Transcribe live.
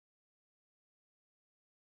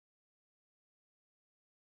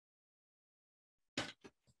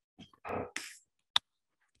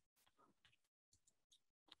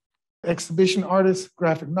exhibition artist,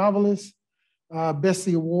 graphic novelist,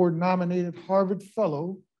 Bessie Award nominated Harvard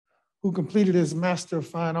Fellow who completed his Master of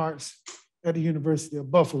Fine Arts at the University of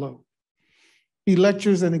Buffalo. He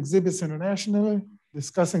lectures and exhibits internationally,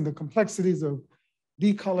 discussing the complexities of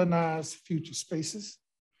decolonized future spaces.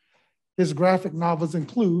 His graphic novels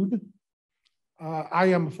include I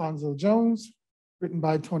Am Alfonso Jones, written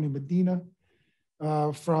by Tony Medina,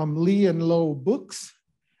 from Lee and Low Books,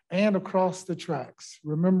 and Across the Tracks,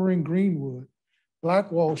 Remembering Greenwood,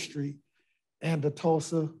 Black Wall Street, and the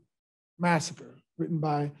Tulsa Massacre, written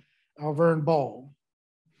by Alvern Ball.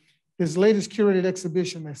 His latest curated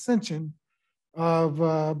exhibition, Ascension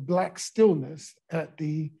of Black Stillness at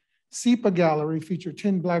the SEPA Gallery, featured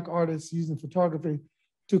 10 Black artists using photography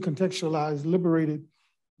to contextualize liberated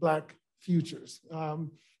Black futures.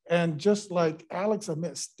 And just like Alex, I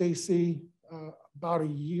met Stacey about a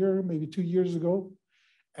year, maybe 2 years ago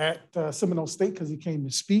at Seminole State because he came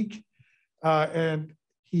to speak. And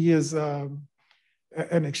he is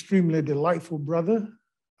an extremely delightful brother.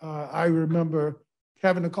 I remember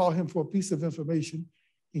having to call him for a piece of information.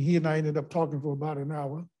 He and I ended up talking for about an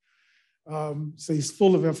hour. So he's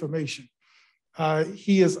full of information.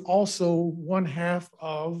 He is also one half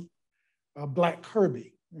of Black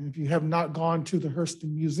Kirby. And if you have not gone to the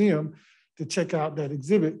Hurston Museum to check out that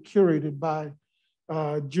exhibit curated by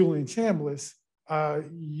Julian Chambliss,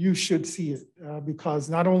 you should see it because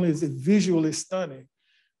not only is it visually stunning,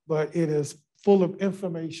 but it is full of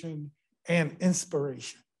information and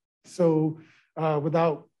inspiration. So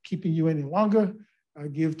without keeping you any longer, I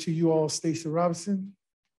give to you all Stacey Robinson.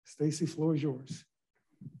 Stacey, floor is yours.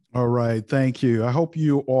 All right, thank you. I hope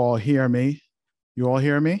you all hear me. You all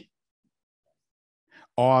hear me?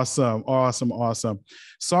 Awesome, awesome, awesome.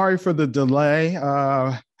 Sorry for the delay.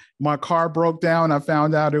 My car broke down. I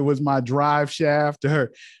found out it was my drive shaft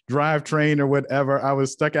or drivetrain or whatever. I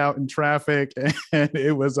was stuck out in traffic and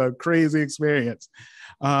it was a crazy experience.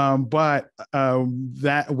 But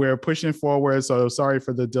that we're pushing forward. So sorry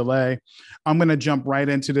for the delay. I'm going to jump right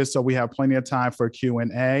into this so we have plenty of time for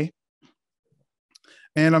Q&A.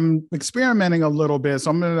 And I'm experimenting a little bit.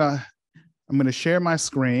 So I'm going to share my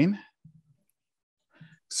screen.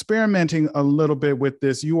 Experimenting a little bit with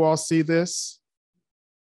this. You all see this?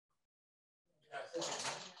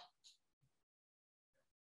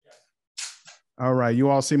 All right, you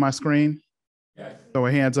all see my screen? Yes. So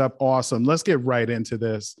a hands up, awesome. Let's get right into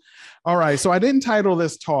this. All right, so I didn't title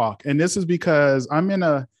this talk, and this is because I'm in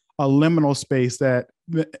a liminal space that,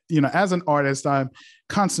 you know, as an artist, I'm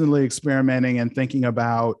constantly experimenting and thinking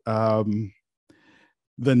about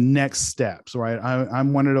the next steps, right?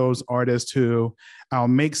 I'm one of those artists who I'll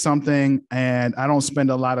make something and I don't spend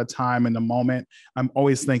a lot of time in the moment. I'm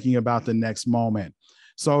always thinking about the next moment.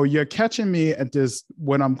 So you're catching me at this,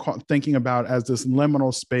 what I'm thinking about as this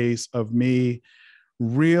liminal space of me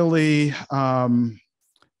really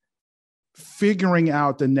figuring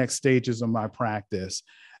out the next stages of my practice.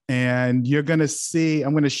 And you're going to see,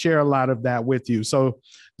 I'm going to share a lot of that with you. So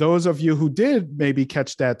those of you who did maybe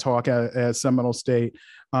catch that talk at Seminole State,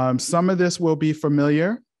 some of this will be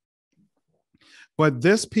familiar. But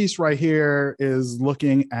this piece right here is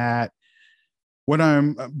looking at what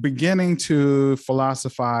I'm beginning to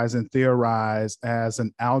philosophize and theorize as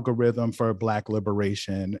an algorithm for Black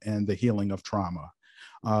liberation and the healing of trauma,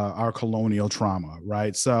 our colonial trauma,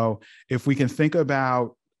 right? So if we can think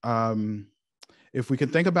about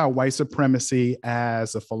white supremacy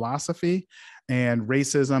as a philosophy and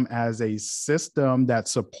racism as a system that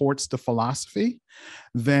supports the philosophy,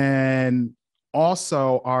 then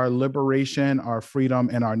also our liberation, our freedom,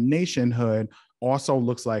 and our nationhood also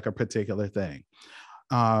looks like a particular thing.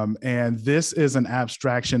 And this is an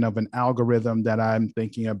abstraction of an algorithm that I'm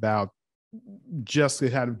thinking about just to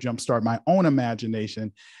kind of jumpstart my own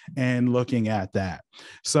imagination and looking at that.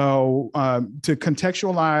 So to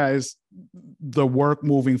contextualize the work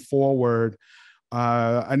moving forward,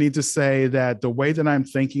 I need to say that the way that I'm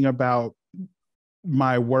thinking about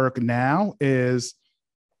my work now is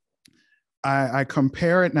I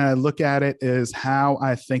compare it and I look at it as how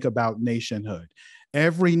I think about nationhood.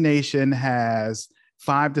 Every nation has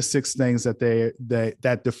 5 to 6 things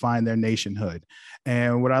that define their nationhood.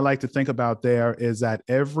 And what I like to think about there is that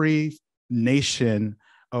every nation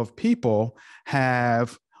of people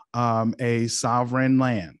have a sovereign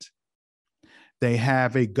land. They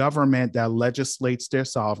have a government that legislates their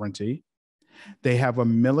sovereignty. They have a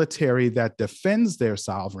military that defends their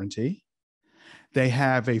sovereignty. They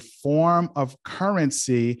have a form of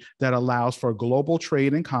currency that allows for global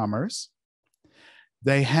trade and commerce.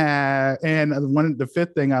 They have, and the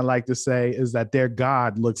 5th thing I like to say is that their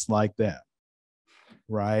God looks like them,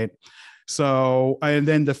 right? So, and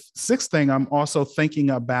then the sixth thing I'm also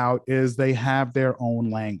thinking about is they have their own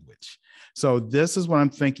language. So this is what I'm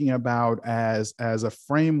thinking about as a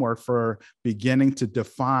framework for beginning to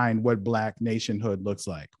define what Black nationhood looks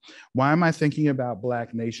like. Why am I thinking about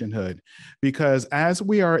Black nationhood? Because as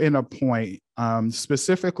we are in a point,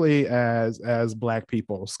 specifically as Black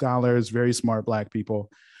people, scholars, very smart Black people,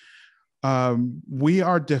 we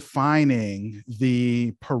are defining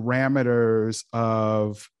the parameters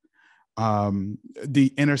of the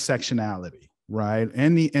intersectionality, right?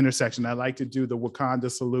 And the intersection, I like to do the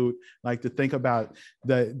Wakanda salute, like to think about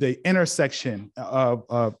the intersection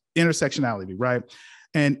of intersectionality, right?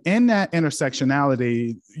 And in that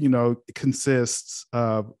intersectionality, you know, consists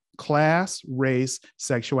of class, race,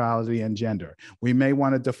 sexuality, and gender. We may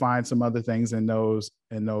want to define some other things in that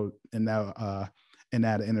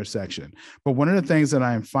intersection. But one of the things that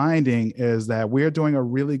I'm finding is that we're doing a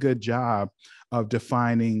really good job of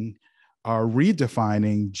defining or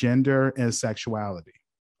redefining gender and sexuality.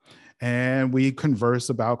 And we converse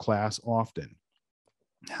about class often.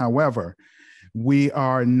 However, we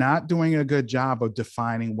are not doing a good job of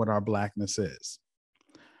defining what our Blackness is.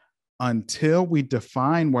 Until we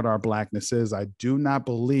define what our Blackness is, I do not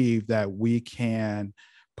believe that we can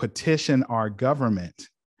petition our government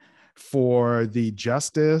for the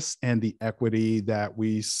justice and the equity that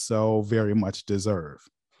we so very much deserve.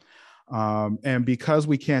 And because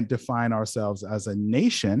we can't define ourselves as a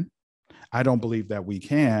nation, I don't believe that we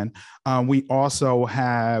can. We also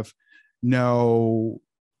have no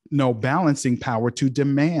balancing power to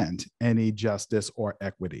demand any justice or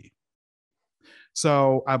equity.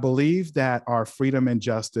 So I believe that our freedom and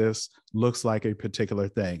justice looks like a particular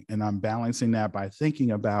thing. And I'm balancing that by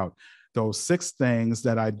thinking about those 6 things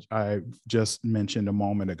that I just mentioned a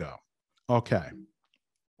moment ago. Okay.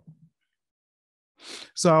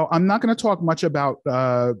 So I'm not going to talk much about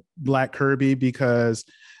Black Kirby because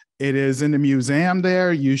it is in the museum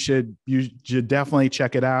there. You should definitely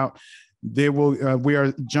check it out.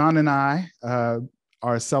 John and I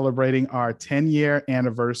are celebrating our 10-year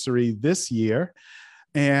anniversary this year.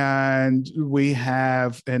 And we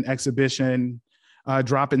have an exhibition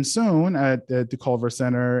dropping soon at the Culver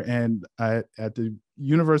Center and at the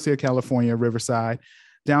University of California, Riverside,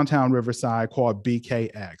 downtown Riverside, called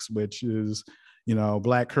BKX, which is, you know,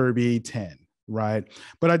 Black Kirby 10, right?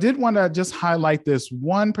 But I did want to just highlight this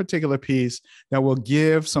one particular piece that will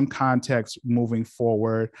give some context moving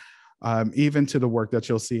forward, even to the work that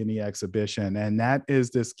you'll see in the exhibition. And that is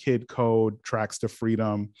this Kid Code Tracks to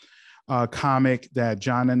Freedom comic that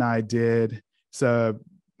John and I did. So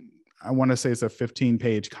I want to say it's a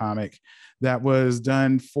 15-page comic that was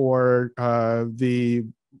done for the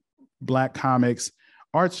Black Comics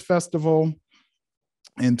Arts Festival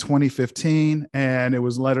in 2015, and it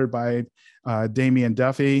was lettered by Damian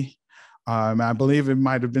Duffy. I believe it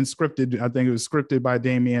might have been scripted. I think it was scripted by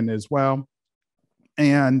Damian as well.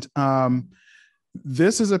 And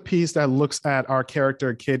this is a piece that looks at our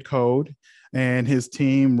character Kid Code and his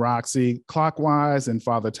team, Roxy Clockwise and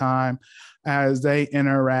Father Time, as they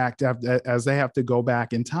interact, as they have to go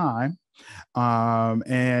back in time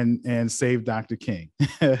and save Dr. King.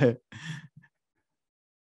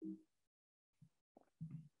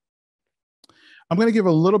 I'm going to give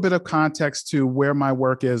a little bit of context to where my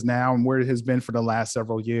work is now and where it has been for the last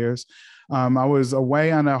several years. I was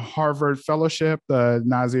away on a Harvard fellowship, the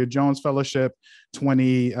Nasir Jones Fellowship,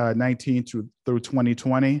 2019 through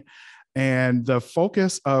 2020. And the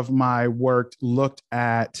focus of my work looked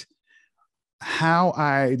at how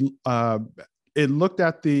it looked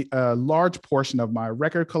at the large portion of my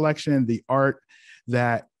record collection, the art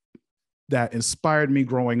that inspired me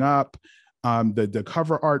growing up, the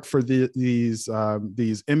cover art for these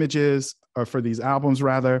images, or for these albums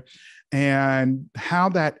rather, and how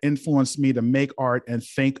that influenced me to make art and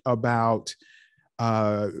think about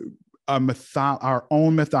our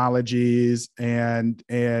own mythologies and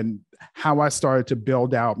how I started to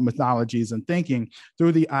build out mythologies and thinking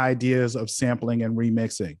through the ideas of sampling and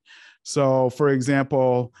remixing. So, for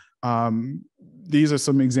example, these are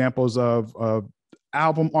some examples of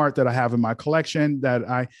album art that I have in my collection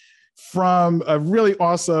that from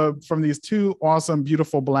these 2 awesome,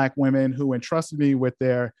 beautiful Black women who entrusted me with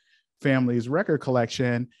their family's record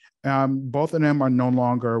collection. Both of them are no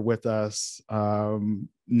longer with us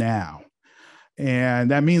now. And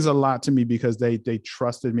that means a lot to me because they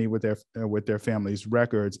trusted me with their family's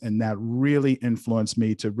records. And that really influenced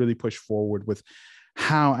me to really push forward with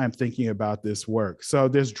how I'm thinking about this work. So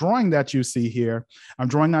this drawing that you see here, I'm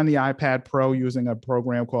drawing on the iPad Pro using a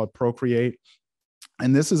program called Procreate.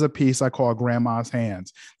 And this is a piece I call Grandma's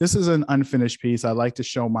Hands. This is an unfinished piece. I like to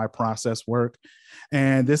show my process work.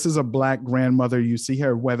 And this is a Black grandmother. You see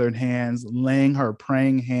her weathered hands, laying her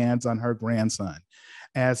praying hands on her grandson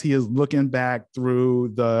as he is looking back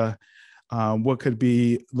through the what could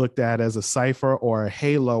be looked at as a cipher or a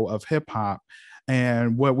halo of hip hop.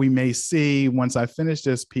 And what we may see once I finish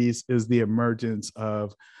this piece is the emergence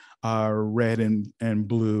of red and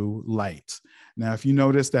blue lights. Now, if you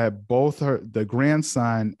notice that both the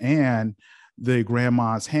grandson and the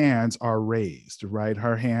grandma's hands are raised, right?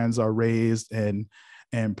 Her hands are raised in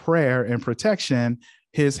prayer and protection.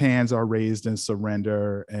 His hands are raised in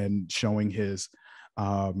surrender and showing his,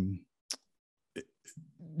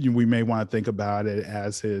 we may want to think about it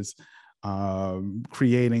as his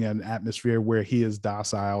creating an atmosphere where he is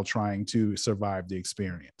docile, trying to survive the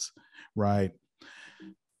experience, right?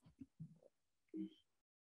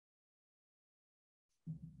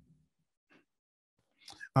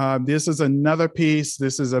 This is another piece.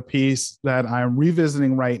 This is a piece that I'm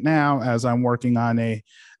revisiting right now as I'm working on a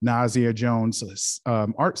Nazia Jones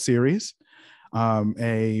art series, what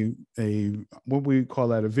we call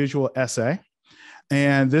that, a visual essay.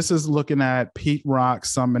 And this is looking at Pete Rock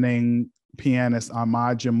summoning pianist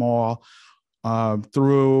Ahmad Jamal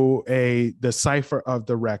through the cipher of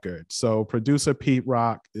the record. So producer Pete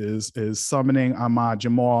Rock is summoning Ahmad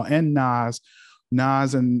Jamal and Nas.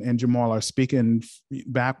 Nas and Jamal are speaking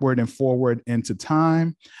backward and forward into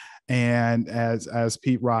time. And as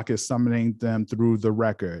Pete Rock is summoning them through the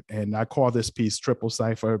record. And I call this piece Triple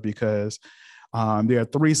Cipher because there are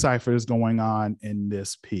 3 ciphers going on in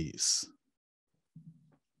this piece.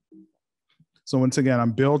 So once again,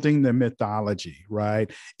 I'm building the mythology, right?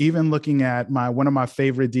 Even looking at one of my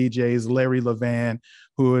favorite DJs, Larry Levan,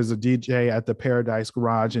 who is a DJ at the Paradise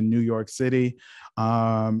Garage in New York City,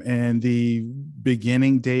 in the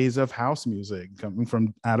beginning days of house music, coming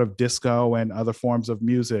from out of disco and other forms of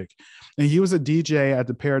music. And he was a DJ at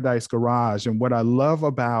the Paradise Garage. And what I love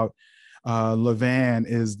about Levan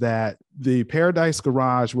is that the Paradise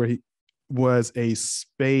Garage, where he was a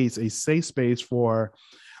safe space for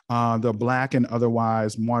the Black and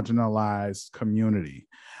otherwise marginalized community.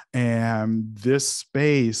 And this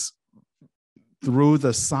space, through the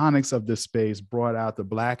sonics of this space, brought out the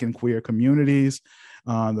Black and queer communities,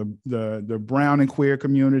 the brown and queer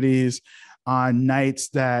communities on nights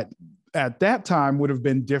that at that time would have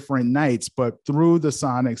been different nights, but through the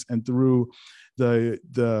sonics and through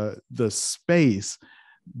the space,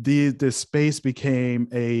 the space became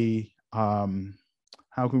a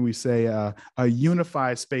how can we say, a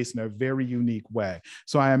unified space in a very unique way.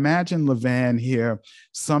 So I imagine Levan here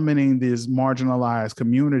summoning these marginalized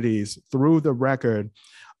communities through the record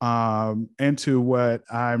into what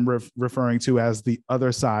I'm referring to as the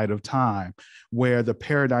other side of time, where the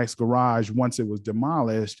Paradise Garage, once it was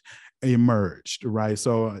demolished, emerged, right?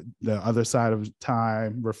 So the other side of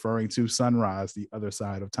time, referring to sunrise, the other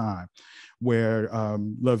side of time, where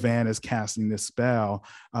Levan is casting this spell,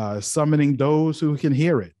 summoning those who can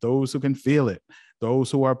hear it, those who can feel it, those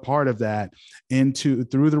who are part of that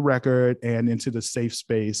through the record and into the safe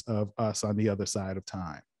space of us on the other side of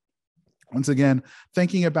time. Once again,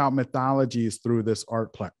 thinking about mythologies through this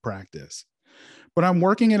art practice. But I'm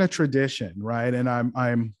working in a tradition, right? And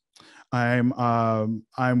I'm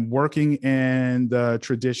working in the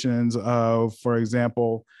traditions of, for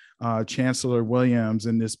example, Chancellor Williams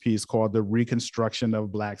in this piece called The Reconstruction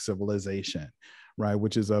of Black Civilization, right?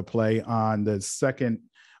 Which is a play on the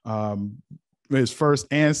his first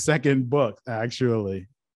and second book, actually.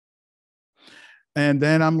 And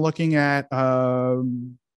then I'm looking at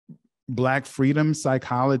Black freedom,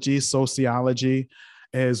 psychology, sociology,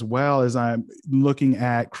 as well as I'm looking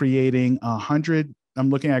at creating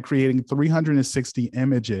 360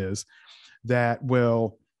 images that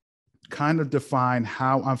will kind of define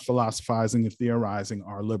how I'm philosophizing and theorizing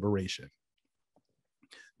our liberation.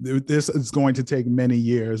 This is going to take many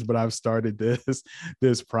years, but I've started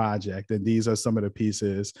this project, and these are some of the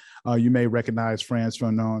pieces. You may recognize Franz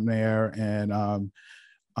Fanon and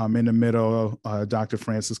I'm in the middle, Dr.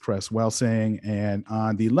 Francis Cress Welsing, and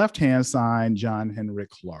on the left-hand side, John Henrik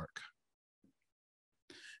Clark.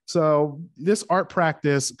 So this art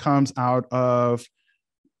practice comes out of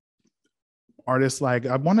artists like,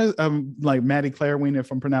 I want to like Matty Clairween,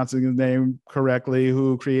 if I'm pronouncing his name correctly,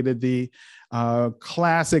 who created the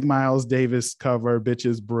classic Miles Davis cover,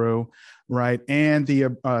 Bitches Brew, right? And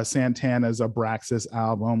the Santana's Abraxas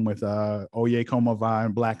album with Oye Como Va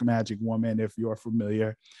and Black Magic Woman, if you're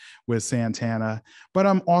familiar with Santana. But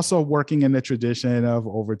I'm also working in the tradition of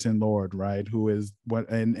Overton Lord, right? Who is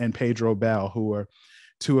and Pedro Bell, who are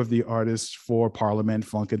 2 of the artists for Parliament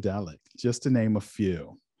Funkadelic. just to name a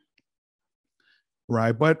few.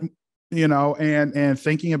 Right, but and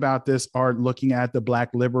thinking about this art, looking at the Black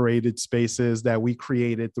liberated spaces that we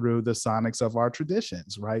created through the sonics of our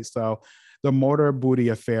traditions, right? So the Motor Booty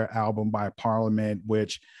Affair album by Parliament,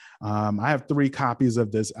 which I have 3 copies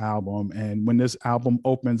of this album. And when this album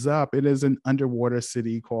opens up, it is an underwater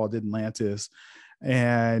city called Atlantis.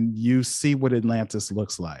 And you see what Atlantis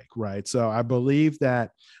looks like, right? So I believe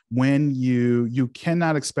that when you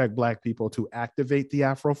cannot expect Black people to activate the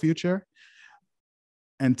Afrofuture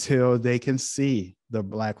until they can see the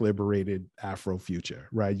Black liberated Afrofuture,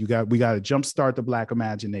 right? We got to jumpstart the Black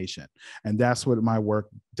imagination. And that's what my work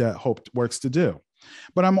works to do.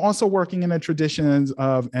 But I'm also working in the traditions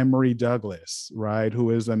of Emory Douglas, right?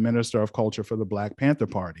 Who is a minister of culture for the Black Panther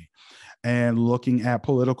Party, and looking at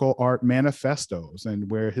political art manifestos,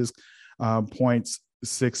 and where his points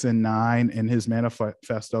 6 and 9 in his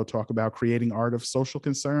manifesto talk about creating art of social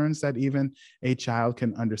concerns that even a child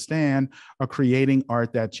can understand, or creating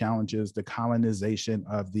art that challenges the colonization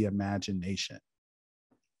of the imagination.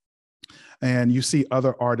 And you see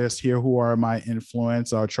other artists here who are my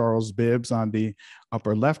influence, Charles Bibbs on the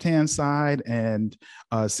upper left-hand side, and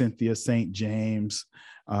Cynthia St. James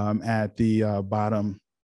at the bottom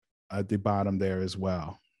there as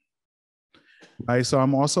well. Right, so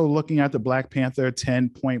I'm also looking at the Black Panther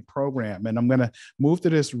 10-point program, and I'm going to move to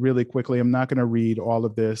this really quickly. I'm not going to read all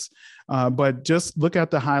of this, but just look at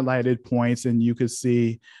the highlighted points, and you could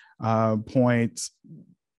see points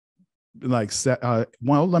like,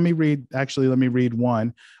 well, let me read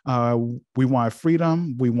one. We want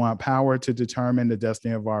freedom. We want power to determine the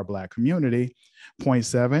destiny of our Black community. Point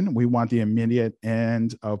 7, we want the immediate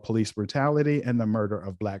end of police brutality and the murder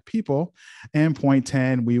of Black people. And point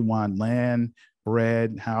 10, we want land,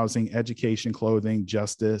 bread, housing, education, clothing,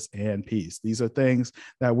 justice, and peace. These are things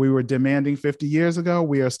that we were demanding 50 years ago.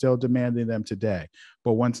 We are still demanding them today.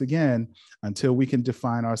 But once again, until we can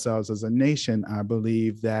define ourselves as a nation, I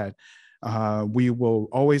believe that we will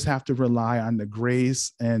always have to rely on the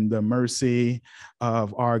grace and the mercy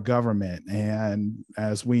of our government. And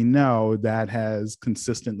as we know, that has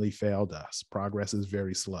consistently failed us. Progress is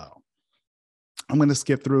very slow. I'm going to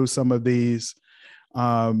skip through some of these.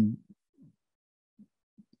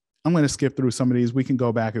 We can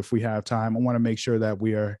go back if we have time. I want to make sure that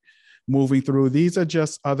we are moving through. These are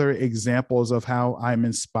just other examples of how I'm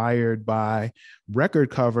inspired by record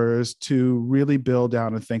covers to really build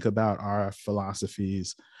down and think about our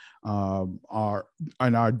philosophies, and our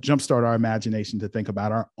jumpstart our imagination to think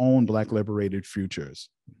about our own Black liberated futures.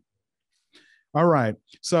 All right.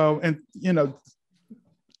 So, and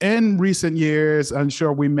in recent years, I'm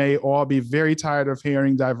sure we may all be very tired of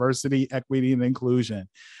hearing diversity, equity, and inclusion,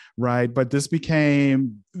 right? But this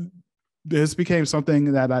became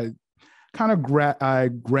something that I kind of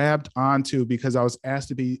grabbed onto because I was asked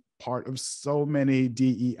to be part of so many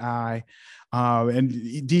DEI, and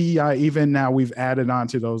DEI, even now we've added on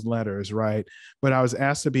to those letters, right? But I was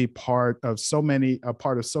asked to be part of so many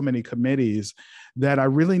committees that I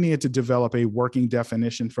really needed to develop a working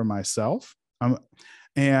definition for myself.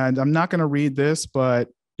 And I'm not going to read this, but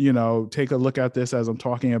take a look at this as I'm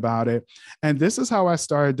talking about it. And this is how I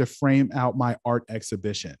started to frame out my art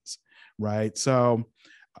exhibitions, right? So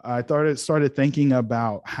I started thinking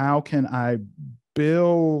about how can I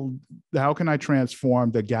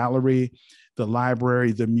transform the gallery, the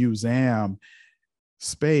library, the museum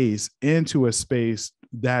space into a space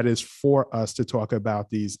that is for us to talk about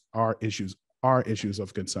these art issues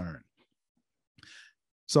of concern.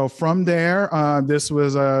 So from there, this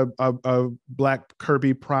was a Black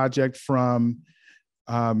Kirby project from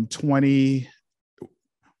 2020.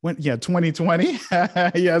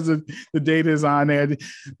 Yes, the date is on there. In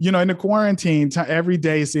the quarantine, every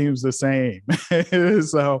day seems the same.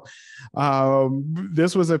 So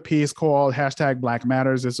this was a piece called #Black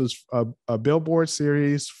Matters. This was a billboard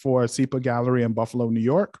series for SEPA Gallery in Buffalo, New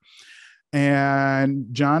York. And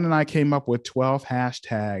John and I came up with 12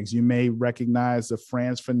 hashtags. You may recognize the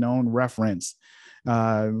Frantz Fanon reference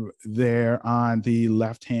there on the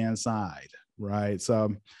left-hand side, right?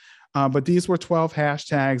 So, but these were 12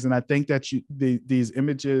 hashtags, and I think that these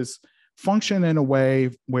images function in a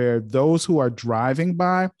way where those who are driving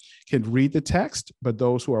by can read the text, but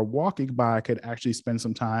those who are walking by could actually spend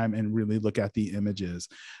some time and really look at the images.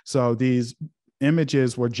 So these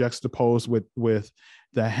images were juxtaposed with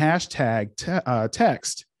the hashtag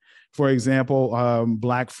text. For example,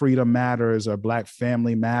 Black Freedom Matters, or Black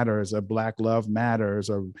Family Matters, or Black Love Matters,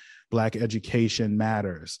 or Black Education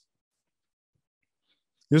Matters.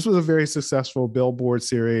 This was a very successful billboard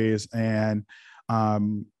series, and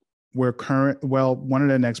one of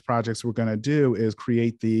the next projects we're going to do is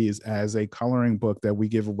create these as a coloring book that we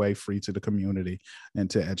give away free to the community and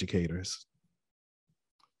to educators.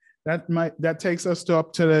 That takes us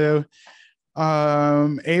up to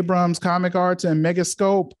the Abrams Comic Arts and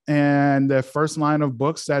Megascope, and the first line of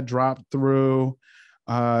books that dropped through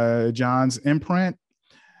John's imprint.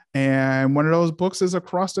 And one of those books is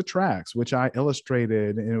Across the Tracks, which I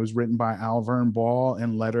illustrated, and it was written by Alvern Ball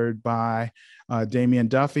and lettered by Damian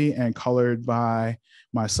Duffy and colored by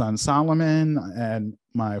my son Solomon and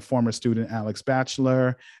my former student Alex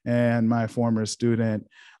Batchelor and my former student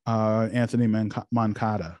Anthony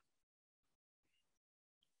Moncada.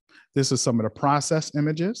 This is some of the process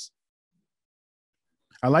images.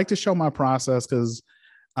 I like to show my process because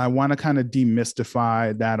I want to kind of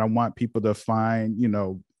demystify that. I want people to find,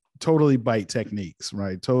 totally bite techniques,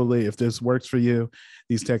 right? Totally, if this works for you,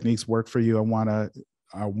 these techniques work for you,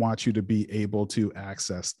 I want you to be able to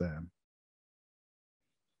access them.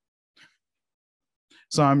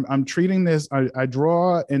 So I'm treating this, I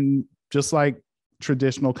draw in just like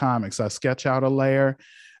traditional comics. I sketch out a layer,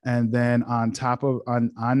 and then on top of,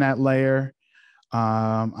 on that layer,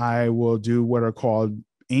 I will do what are called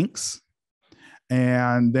inks.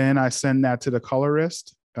 And then I send that to the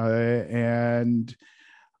colorist, and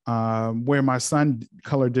where my son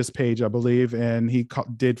colored this page, I believe, and he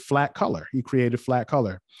did flat color. He created flat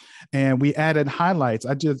color. And we added highlights.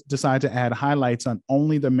 I just decided to add highlights on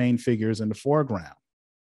only the main figures in the foreground.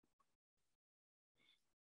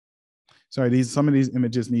 Sorry, some of these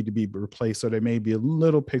images need to be replaced, so they may be a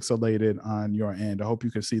little pixelated on your end. I hope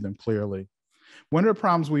you can see them clearly. One of the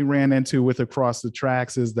problems we ran into with Across the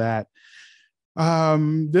Tracks is that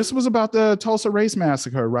this was about the Tulsa Race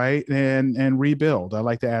Massacre, right? And rebuild. I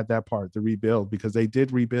like to add that part, the rebuild, because they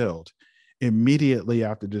did rebuild immediately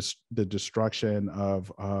after the destruction of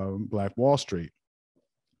Black Wall Street.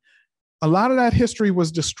 A lot of that history was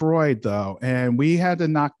destroyed, though, and we had to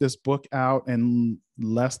knock this book out in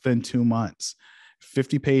less than 2 months.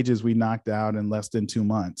 50 pages we knocked out in less than 2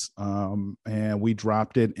 months, and we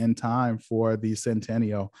dropped it in time for the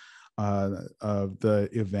centennial of the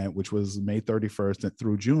event, which was May 31st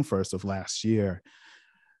through June 1st of last year.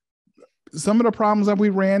 Some of the problems that we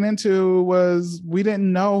ran into was we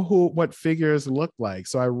didn't know what figures looked like.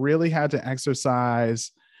 So I really had to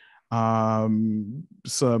exercise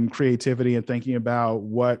some creativity and thinking about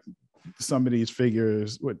what some of these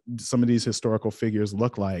historical figures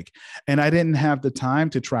look like. And I didn't have the time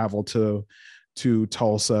to travel to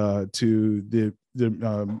Tulsa, to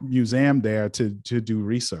the museum there to do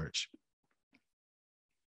research.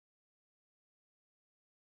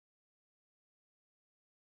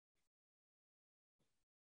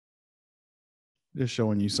 Just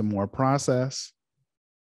showing you some more process.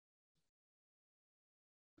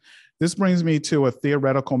 This brings me to a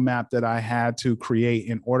theoretical map that I had to create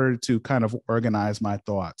in order to kind of organize my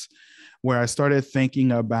thoughts, where I started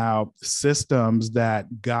thinking about systems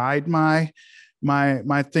that guide my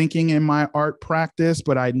thinking in my art practice,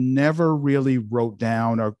 but I never really wrote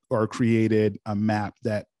down or created a map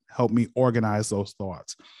that helped me organize those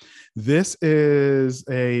thoughts. This is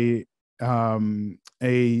a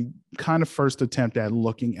kind of first attempt at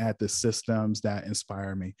looking at the systems that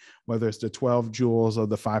inspire me, whether it's the 12 jewels of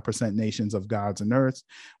the 5% nations of gods and earths,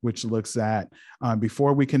 which looks at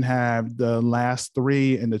before we can have the last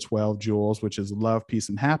 3 in the 12 jewels, which is love, peace,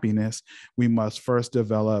 and happiness, we must first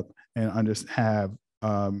develop and have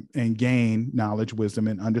and gain knowledge, wisdom,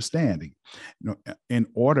 and understanding. In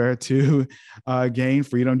order to gain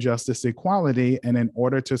freedom, justice, equality, and in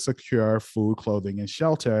order to secure food, clothing, and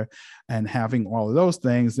shelter, and having all of those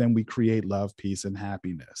things, then we create love, peace, and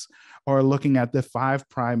happiness. Or looking at the 5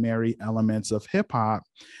 primary elements of hip hop,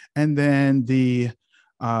 and then the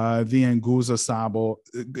Nguza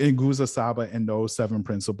Saba and those 7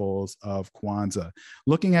 principles of Kwanzaa.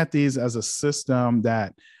 Looking at these as a system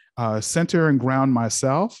that center and ground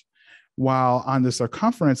myself, while on the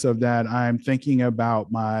circumference of that, I'm thinking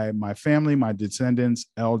about my family, my descendants,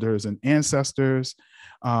 elders, and ancestors,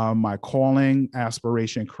 my calling,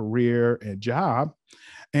 aspiration, career, and job,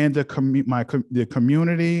 and the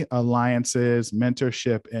community, alliances,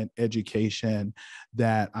 mentorship, and education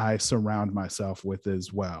that I surround myself with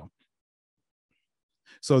as well.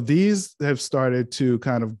 So these have started to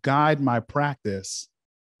kind of guide my practice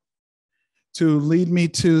to lead me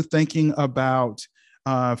to thinking about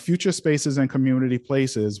Future Spaces and Community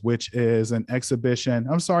Places, which is an exhibition.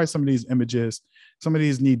 I'm sorry, some of these images, some of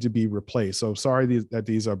these need to be replaced. So sorry that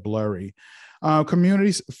these are blurry.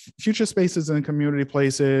 Future Spaces and Community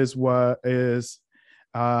Places is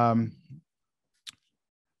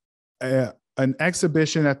an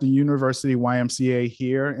exhibition at the University YMCA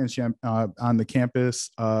here in on the campus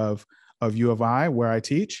of U of I, where I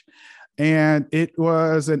teach. And it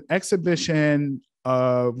was an exhibition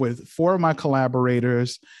with 4 of my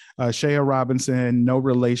collaborators, Stacey Robinson, no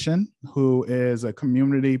relation, who is a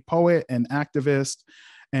community poet and activist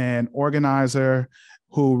and organizer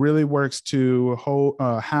who really works to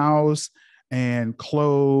house and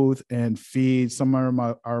clothe and feed some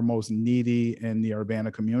of our most needy in the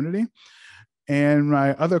Urbana community. And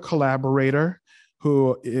my other collaborator,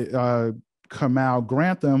 who Kamal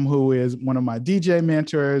Grantham, who is one of my DJ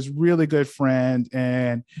mentors, really good friend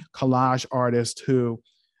and collage artist who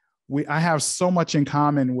I have so much in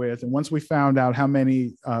common with. And once we found out how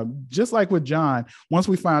many, just like with John, once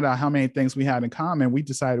we found out how many things we had in common, we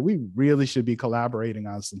decided we really should be collaborating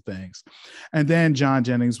on some things. And then John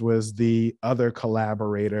Jennings was the other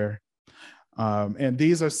collaborator. And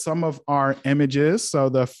these are some of our images. So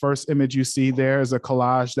the first image you see there is a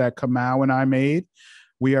collage that Kamal and I made.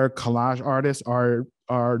 We are collage artists. Our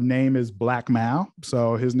name is Black Mal.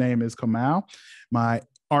 So his name is Kamal. My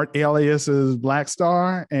art alias is Black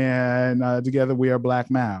Star, and together we are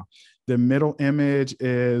Black Mal. The middle image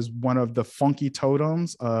is one of the funky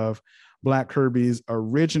totems of Jack Kirby's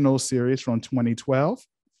original series from 2012,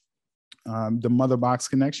 the Mother Box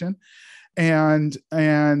Connection. And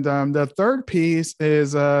the third piece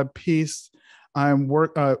is a piece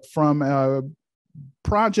from a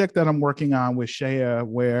project that I'm working on with Shea,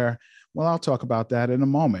 where, well, I'll talk about that in a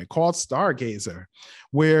moment, called Stargazer,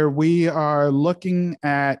 where we are looking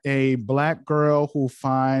at a Black girl who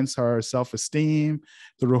finds her self-esteem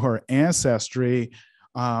through her ancestry,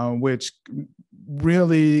 which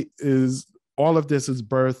really is, all of this is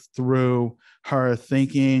birthed through her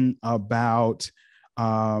thinking about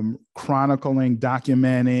chronicling,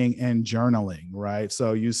 documenting, and journaling, right?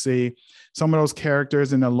 So you see some of those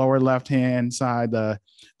characters in the lower left-hand side, the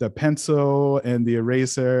pencil and the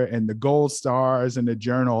eraser and the gold stars and the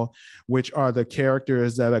journal, which are the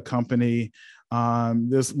characters that accompany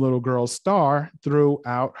this little girl's star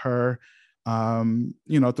throughout her,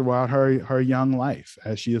 throughout her young life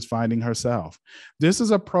as she is finding herself. This is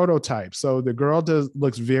a prototype. So the girl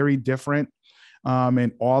looks very different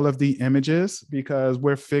in all of the images, because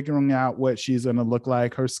we're figuring out what she's going to look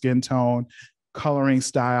like, her skin tone, coloring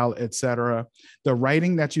style, etc. The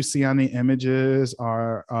writing that you see on the images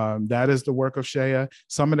that is the work of Shea.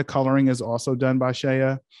 Some of the coloring is also done by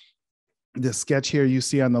Shea. The sketch here you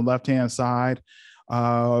see on the left-hand side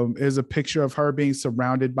is a picture of her being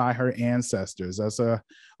surrounded by her ancestors. That's a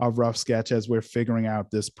rough sketch as we're figuring out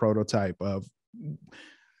this prototype of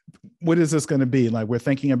what is this going to be? Like, we're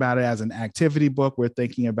thinking about it as an activity book. We're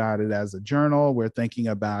thinking about it as a journal. We're thinking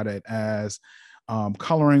about it as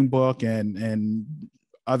coloring book and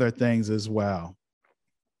other things as well.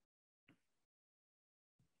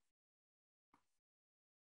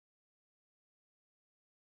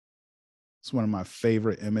 It's one of my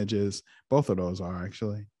favorite images. Both of those are,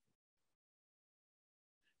 actually.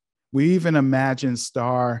 We even imagine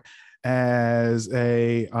Star as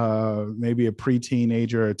maybe a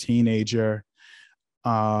pre-teenager or a teenager,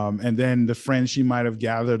 and then the friends she might have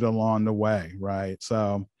gathered along the way, right?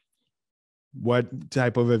 So what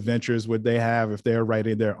type of adventures would they have if they're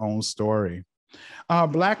writing their own story?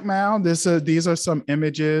 Black Mal, these are some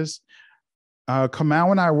images. Kamal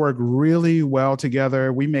and I work really well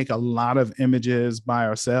together. We make a lot of images by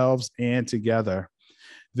ourselves and together.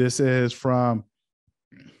 This is from,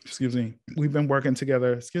 we've been working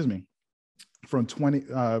together, from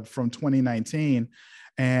 2019.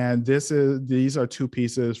 And these are 2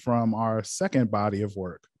 pieces from our second body of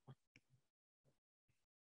work.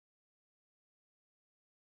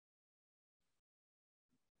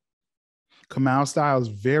 Kamal's style is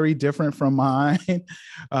very different from mine.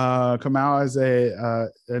 Kamal is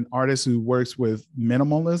an artist who works with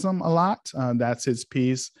minimalism a lot. That's his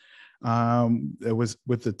piece. It was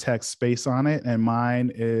with the text space on it, and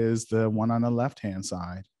mine is the one on the left-hand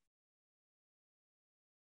side.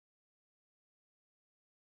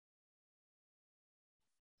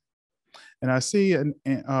 And I see,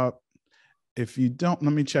 if you don't,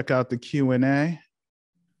 let me check out the Q&A.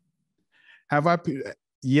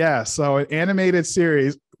 Yeah, so an animated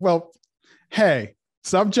series. Well, hey,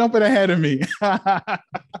 stop jumping ahead of me. I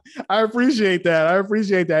appreciate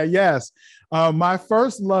that. Yes, my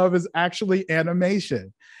first love is actually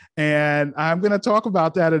animation. And I'm going to talk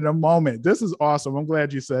about that in a moment. This is awesome. I'm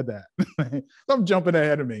glad you said that. Stop jumping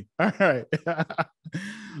ahead of me. All right.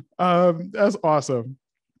 That's awesome.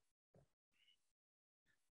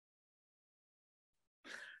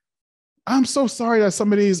 I'm so sorry that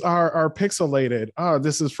some of these are pixelated. Oh,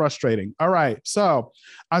 this is frustrating. All right. So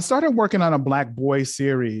I started working on a Black boy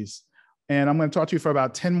series, and I'm going to talk to you for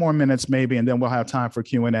about 10 more minutes, maybe, and then we'll have time for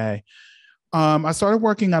Q&A. I started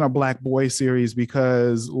working on a Black boy series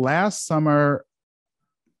because last summer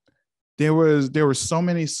there were so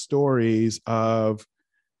many stories of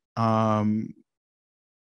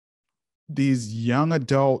these young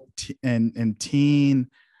adult and teen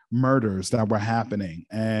murders that were happening,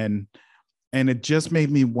 and it just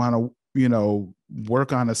made me want to,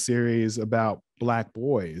 work on a series about Black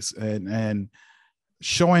boys and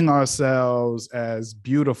showing ourselves as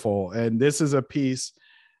beautiful. And this is a piece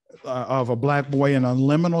of a Black boy in a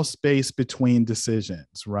liminal space between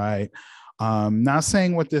decisions, right? Not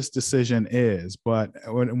saying what this decision is, but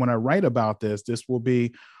when I write about this, this will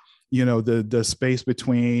be, the space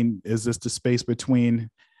between, is this the space between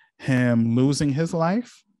him losing his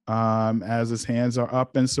life as his hands are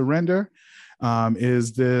up in surrender?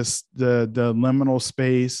 Is this the liminal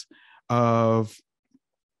space of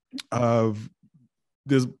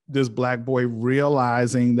this Black boy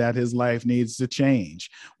realizing that his life needs to change?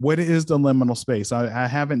 What is the liminal space? I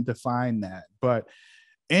haven't defined that, but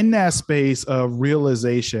in that space of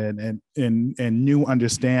realization and new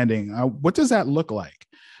understanding, what does that look like?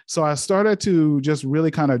 So I started to just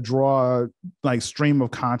really kind of draw like stream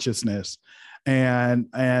of consciousness. And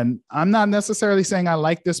I'm not necessarily saying I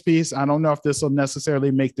like this piece. I don't know if this will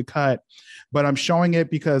necessarily make the cut, but I'm showing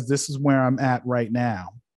it because this is where I'm at right now.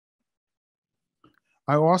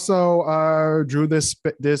 I also drew this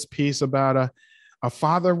piece about a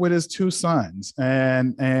father with his two sons,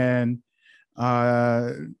 and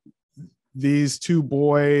these two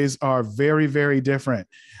boys are very, very different.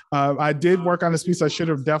 I did work on this piece. I should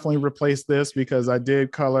have definitely replaced this because I did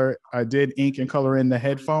ink and color in the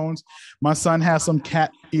headphones. My son has some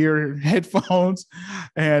cat ear headphones,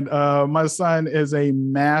 and my son is a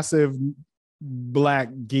massive Black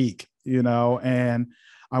geek, and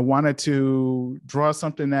I wanted to draw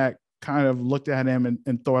something that kind of looked at him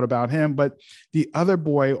and thought about him. But the other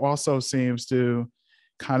boy also seems to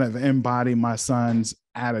kind of embody my son's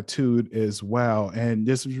attitude as well. And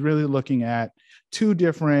this is really looking at two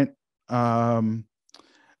different, Black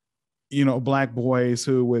boys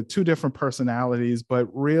who with two different personalities, but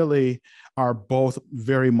really are both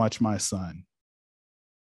very much my son.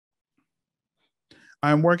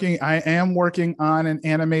 I am working on an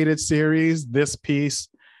animated series. This piece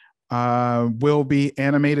will be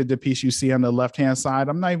animated, the piece you see on the left-hand side.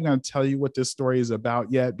 I'm not even going to tell you what this story is about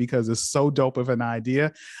yet because it's so dope of an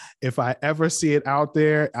idea. If I ever see it out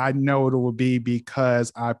there, I know it will be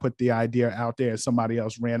because I put the idea out there and somebody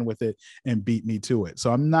else ran with it and beat me to it.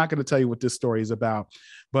 So I'm not going to tell you what this story is about,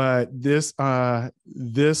 but this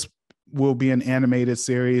will be an animated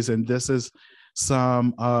series, and this is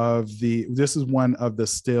one of the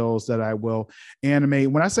stills that I will animate.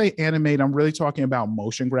 When I say animate, I'm really talking about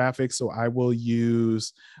motion graphics. So I will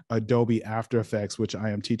use Adobe After Effects, which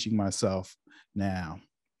I am teaching myself now.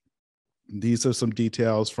 These are some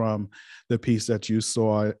details from the piece that you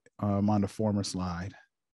saw on the former slide.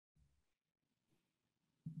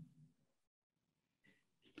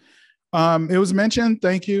 It was mentioned.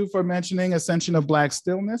 Thank you for mentioning Ascension of Black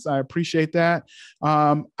Stillness. I appreciate that.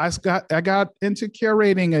 I got into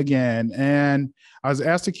curating again, and I was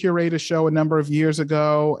asked to curate a show a number of years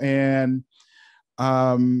ago, and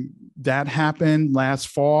that happened last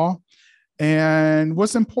fall. And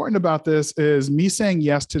what's important about this is me saying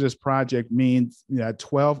yes to this project means that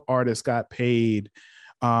 12 artists got paid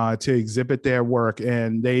to exhibit their work,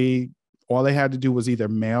 and all they had to do was either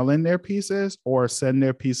mail in their pieces or send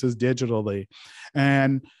their pieces digitally.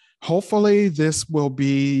 And hopefully this will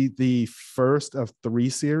be the first of 3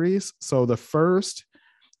 series. So the first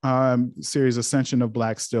series, Ascension of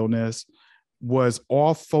Black Stillness, was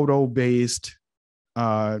all photo-based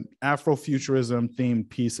Afrofuturism themed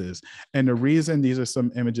pieces. And the reason, these are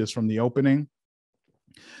some images from the opening.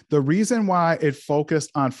 The reason why it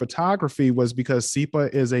focused on photography was because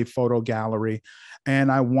SIPA is a photo gallery.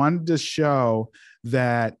 And I wanted to show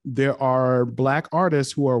that there are Black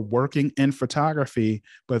artists who are working in photography,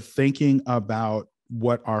 but thinking about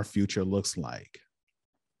what our future looks like.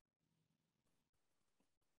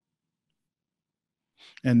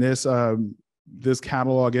 And this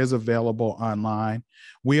catalog is available online.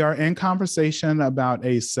 We are in conversation about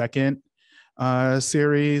a second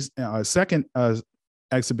series, second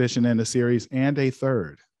exhibition in the series, and a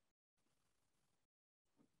third.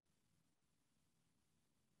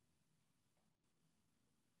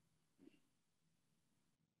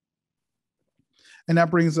 And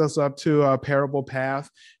that brings us up to Parable Path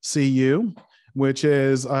CU, which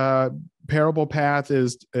is Parable Path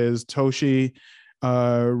is Toshi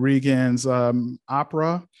Regan's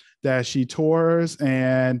opera that she tours.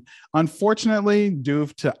 And unfortunately, due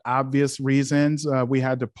to obvious reasons, we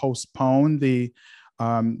had to postpone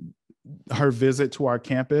her visit to our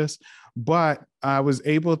campus. But I was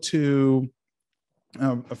able to,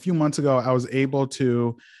 a few months ago, I was able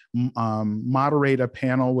to moderate a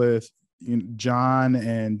panel with John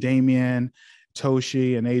and Damien,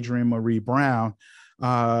 Toshi, and Adrienne Marie Brown,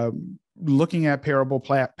 looking at Parable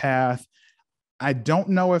Path. I don't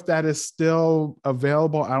know if that is still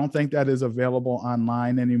available. I don't think that is available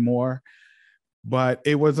online anymore, but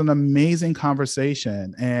it was an amazing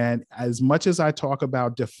conversation. And as much as I talk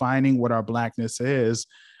about defining what our Blackness is,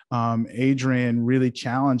 Adrienne really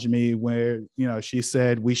challenged me where, she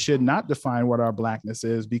said we should not define what our Blackness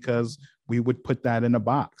is because we would put that in a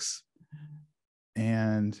box.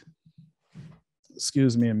 And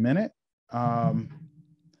excuse me a minute.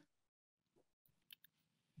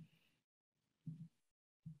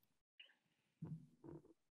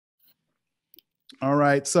 All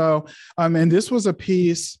right, so, and this was a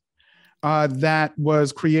piece that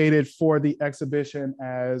was created for the exhibition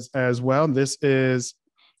as well. This is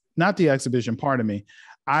not the exhibition, pardon me.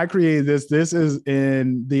 I created this. This is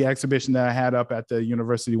in the exhibition that I had up at the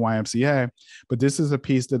University YMCA, but this is a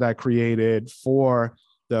piece that I created for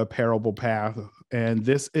the Parable Path. And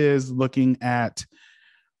this is looking at,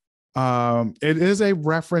 it is a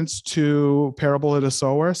reference to Parable of the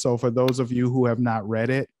Sower. So for those of you who have not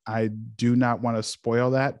read it, I do not want to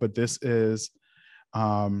spoil that, but this is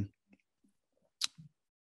a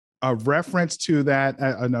reference to that,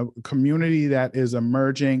 a community that is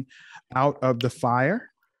emerging out of the fire.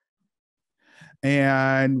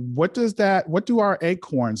 And what do our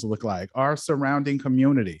acorns look like? Our surrounding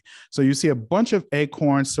community. So you see a bunch of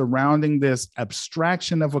acorns surrounding this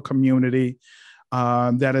abstraction of a community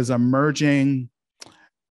that is emerging.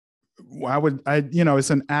 It's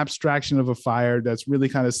an abstraction of a fire that's really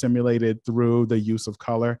kind of simulated through the use of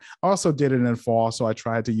color. I also did it in fall, so I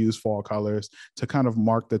tried to use fall colors to kind of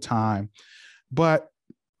mark the time. But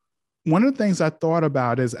one of the things I thought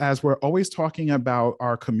about is, as we're always talking about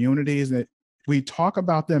our communities, we talk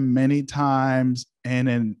about them many times,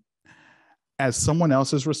 and as someone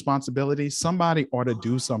else's responsibility, somebody ought to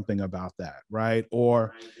do something about that, right?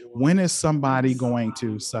 Or when is somebody going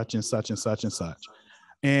to such and such and such and such?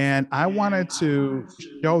 And I wanted to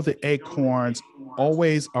show the acorns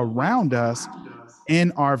always around us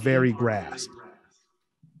in our very grasp.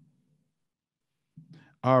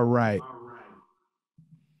 All right.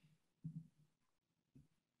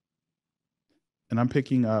 And I'm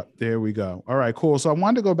picking up, there we go. All right, cool. So I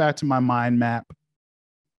wanted to go back to my mind map,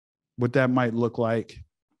 what that might look like,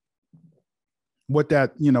 what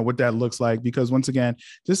that looks like, because once again,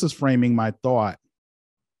 this is framing my thought.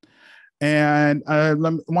 And I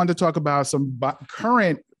wanted to talk about some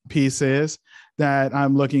current pieces that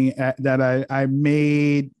I'm looking at that I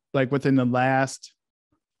made like within the last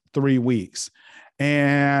 3 weeks.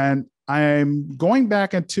 And I'm going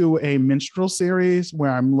back into a minstrel series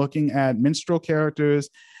where I'm looking at minstrel characters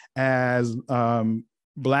as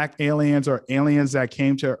Black aliens or aliens that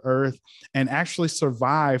came to Earth and actually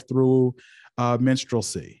survived through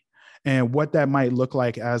minstrelsy, and what that might look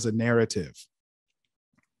like as a narrative.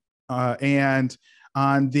 And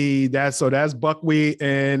on that's Buckwheat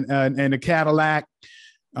and a Cadillac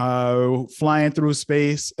flying through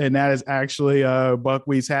space, and that is actually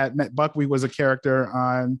Buckwheat's hat. Buckwheat was a character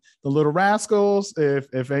on The Little Rascals,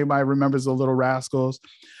 if anybody remembers The Little Rascals.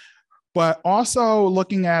 But also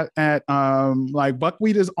looking at like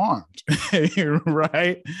Buckwheat is armed,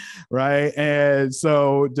 right? And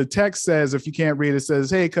so the text says, if you can't read it, says,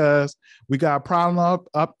 "Hey, cuz we got a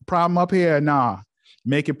problem up here. Nah,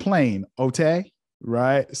 make it plain, okay?"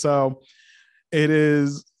 Right? So it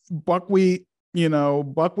is Buckwheat.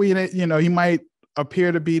 Buckwheat. He might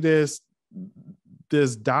appear to be this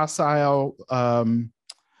docile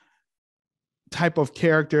type of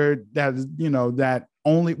character that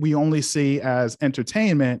we only see as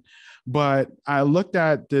entertainment. But I looked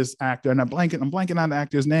at this actor, and I'm blanking on the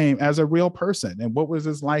actor's name, as a real person, and what was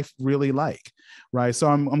his life really like, right? So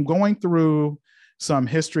I'm going through some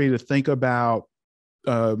history to think about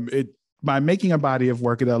it. By making a body of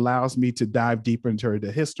work, it allows me to dive deeper into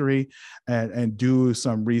the history and do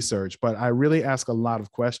some research. But I really ask a lot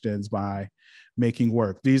of questions by making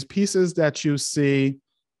work. These pieces that you see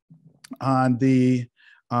on the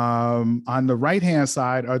right-hand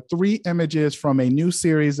side are 3 images from a new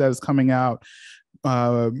series that is coming out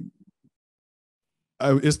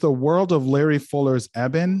it's the world of Larry Fuller's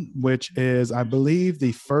Eben, which is, I believe,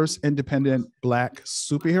 the first independent Black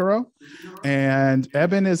superhero. And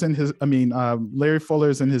Eben is in his, Larry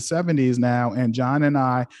Fuller's in his 70s now. And John and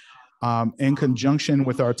I, in conjunction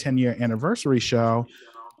with our 10-year anniversary show,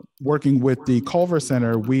 working with the Culver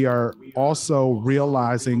Center, we are also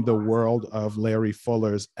realizing the world of Larry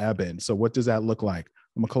Fuller's Eben. So what does that look like?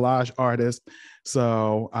 I'm a collage artist,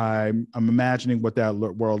 so I'm imagining what that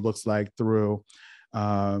world looks like through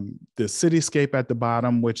the cityscape at the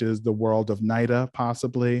bottom, which is the world of Nida,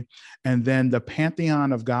 possibly, and then the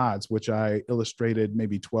pantheon of gods, which I illustrated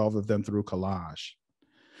maybe 12 of them through collage.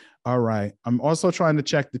 All right, I'm also trying to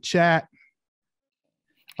check the chat.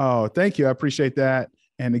 Oh, thank you, I appreciate that.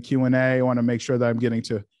 And the Q&A, I want to make sure that I'm getting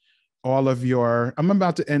to all of your, I'm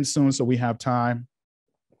about to end soon, so we have time.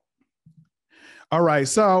 All right,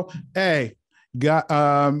 so, hey,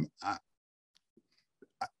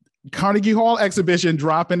 Carnegie Hall exhibition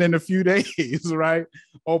dropping in a few days, right?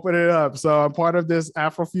 Open it up. So I'm part of this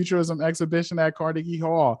Afrofuturism exhibition at Carnegie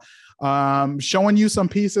Hall, showing you some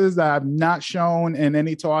pieces that I've not shown in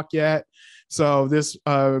any talk yet. So this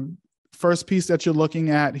first piece that you're looking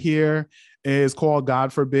at here is called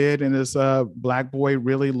God Forbid, and it's a Black boy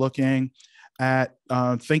really looking at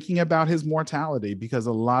thinking about his mortality, because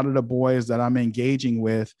a lot of the boys that I'm engaging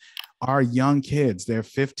with are young kids. They're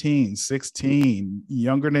 15, 16,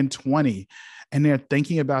 younger than 20, and they're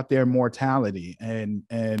thinking about their mortality,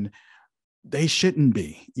 and they shouldn't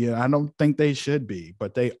be. I don't think they should be,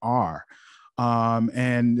 but they are.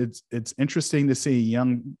 And it's interesting to see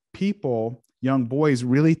young people, young boys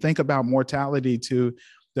really think about mortality to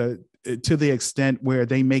the extent where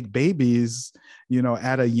they make babies,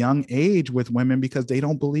 at a young age with women because they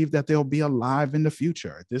don't believe that they'll be alive in the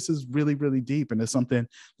future. This is really, really deep, and it's something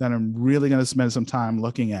that I'm really going to spend some time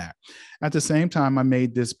looking at. At the same time, I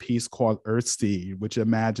made this piece called Earthseed, which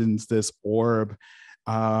imagines this orb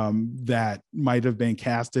that might have been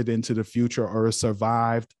casted into the future or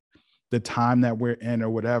survived the time that we're in or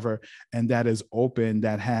whatever, and that is open,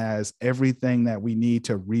 that has everything that we need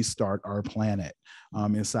to restart our planet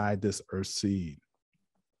inside this Earth seed.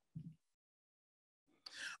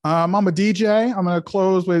 I'm a DJ. I'm going to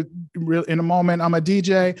close with in a moment. I'm a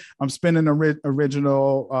DJ. I'm spinning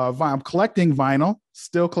original vinyl. I'm collecting vinyl,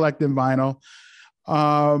 still collecting vinyl.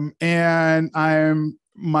 And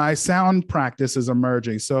my sound practice is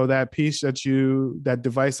emerging. So that piece that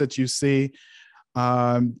device that you see,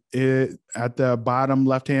 at the bottom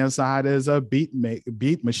left-hand side is a beat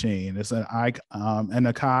machine. It's an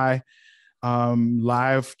Akai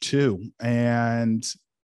Live 2 and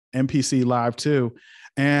MPC Live 2.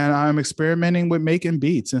 And I'm experimenting with making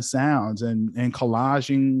beats and sounds and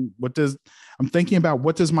collaging. I'm thinking about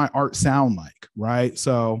what does my art sound like, right?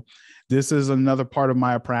 So this is another part of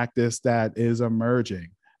my practice that is emerging.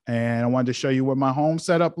 And I wanted to show you what my home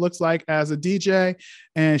setup looks like as a DJ.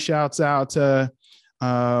 And shouts out to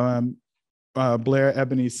Blair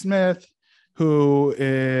Ebony Smith, who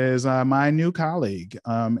is my new colleague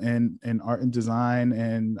in art and design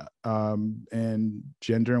and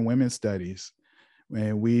gender and women's studies.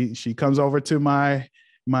 And she comes over to my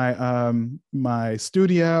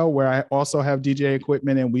studio where I also have DJ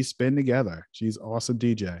equipment, and we spin together. She's an awesome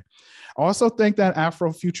DJ. I also think that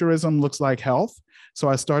Afrofuturism looks like health. So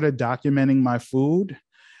I started documenting my food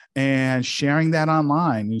and sharing that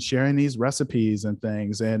online and sharing these recipes and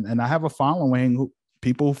things. And I have a following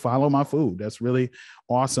people who follow my food. That's really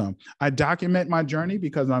awesome. I document my journey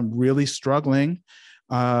because I'm really struggling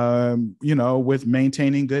with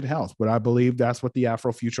maintaining good health, but I believe that's what the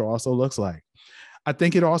Afrofuture also looks like. I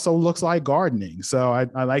think it also looks like gardening. So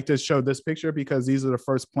I like to show this picture because these are the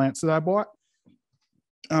first plants that I bought.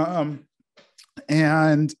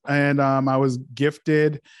 And I was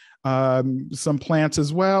gifted some plants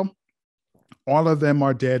as well. All of them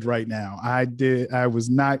are dead right now. I was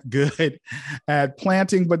not good at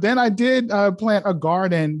planting, but then I did plant a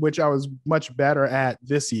garden, which I was much better at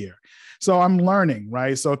this year. So I'm learning,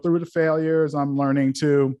 right? So through the failures, I'm learning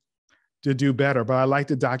to do better, but I like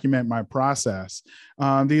to document my process.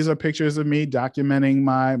 These are pictures of me documenting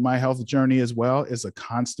my health journey as well. It's a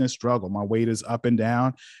constant struggle. My weight is up and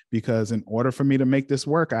down because in order for me to make this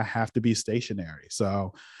work, I have to be stationary.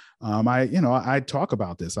 So I talk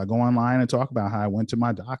about this. I go online and talk about how I went to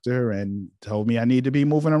my doctor and told me I need to be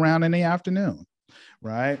moving around in the afternoon,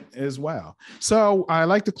 right, as well. So I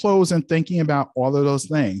like to close in thinking about all of those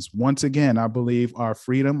things. Once again, I believe our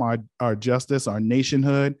freedom, our justice, our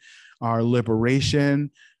nationhood, our liberation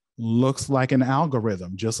looks like an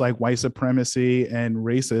algorithm, just like white supremacy and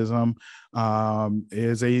racism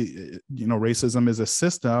racism is a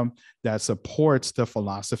system that supports the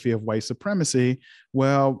philosophy of white supremacy.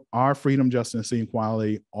 Well, our freedom, justice, and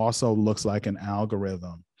equality also looks like an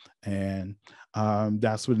algorithm. And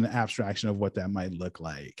that's what an abstraction of what that might look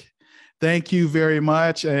like. Thank you very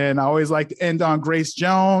much. And I always like to end on Grace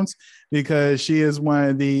Jones because she is one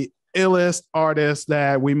of the illest artists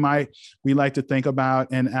that we like to think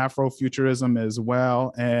about in Afrofuturism as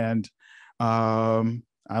well. And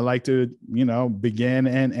I like to, begin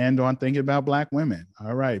and end on thinking about Black women.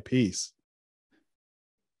 All right, peace.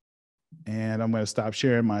 And I'm going to stop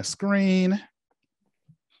sharing my screen.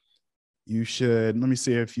 You should, let me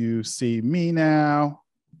see if you see me now.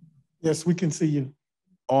 Yes, we can see you.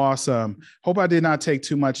 Awesome. Hope I did not take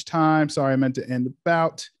too much time. Sorry, I meant to end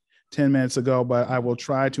about 10 minutes ago, but I will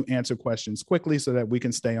try to answer questions quickly so that we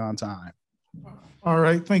can stay on time. All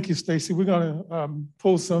right. Thank you, Stacey. We're going to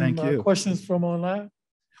pull some questions from online.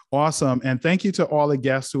 Awesome. And thank you to all the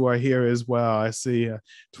guests who are here as well. I see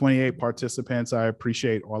 28 participants. I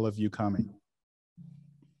appreciate all of you coming.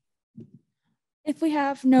 If we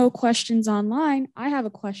have no questions online, I have a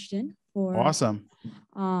question for. Awesome.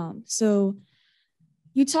 So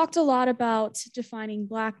you talked a lot about defining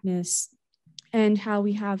Blackness and how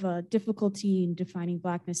we have a difficulty in defining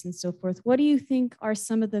Blackness and so forth. What do you think are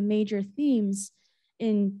some of the major themes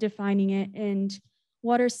in defining it? And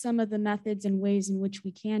what are some of the methods and ways in which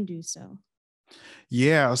we can do so?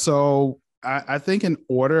 Yeah, so I think in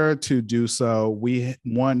order to do so,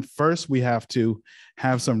 first we have to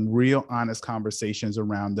have some real honest conversations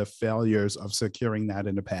around the failures of securing that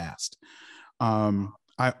in the past.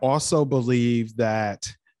 I also believe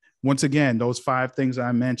that, once again, those 5 things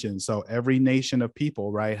I mentioned, so every nation of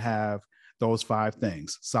people, right, have those 5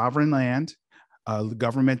 things: sovereign land, a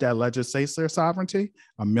government that legislates their sovereignty,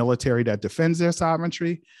 a military that defends their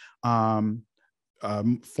sovereignty, form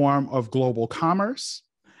of global commerce,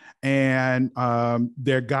 and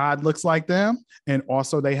their God looks like them, and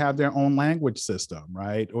also they have their own language system,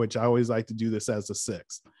 right, which I always like to do this as a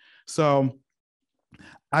 6th. So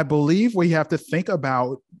I believe we have to think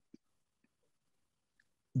about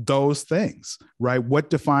those things, right? What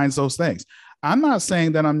defines those things? I'm not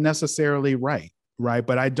saying that I'm necessarily right?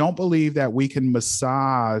 But I don't believe that we can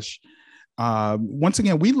massage. Once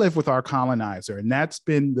again, we live with our colonizer, and that's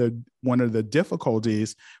been one of the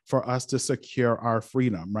difficulties for us to secure our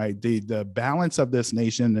freedom, right? The balance of this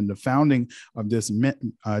nation and the founding of this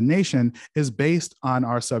nation is based on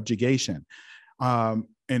our subjugation.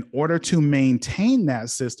 In order to maintain that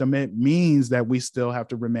system, it means that we still have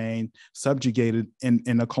to remain subjugated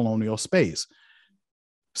in a colonial space.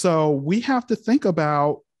 So we have to think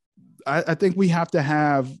about, I think we have to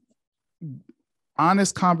have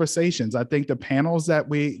honest conversations. I think the panels that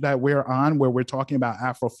we're on, where we're talking about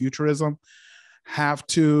Afrofuturism, have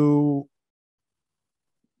to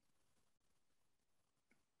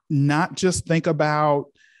not just think about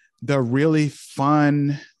the really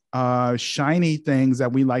fun, shiny things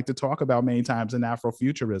that we like to talk about many times in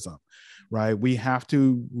Afrofuturism, right? We have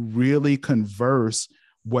to really converse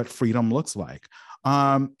what freedom looks like.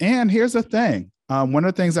 And here's the thing. One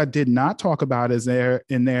of the things I did not talk about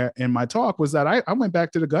in my talk was that I went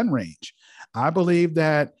back to the gun range. I believe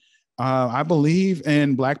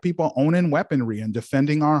in Black people owning weaponry and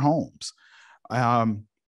defending our homes. A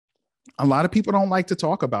lot of people don't like to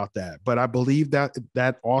talk about that, but I believe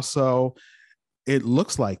that also it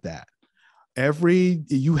looks like that.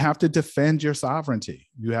 You have to defend your sovereignty.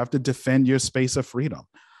 You have to defend your space of freedom.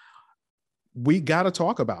 We got to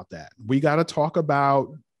talk about that. We got to talk about,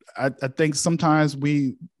 I think sometimes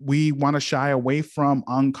we want to shy away from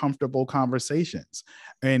uncomfortable conversations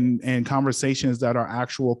and conversations that are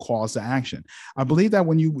actual calls to action. I believe that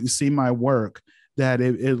when you see my work, that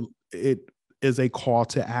it is a call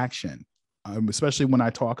to action, especially when I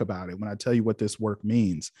talk about it, when I tell you what this work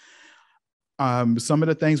means. Some of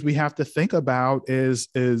the things we have to think about is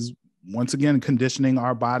once again, conditioning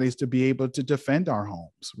our bodies to be able to defend our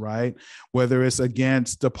homes, right? Whether it's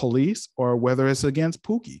against the police or whether it's against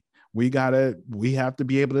Pookie, we have to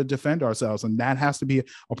be able to defend ourselves. And that has to be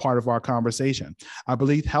a part of our conversation. I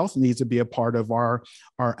believe health needs to be a part of our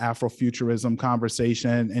Afrofuturism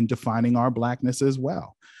conversation and defining our Blackness as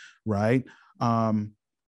well, right?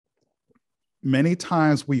 Many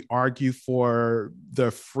times we argue for the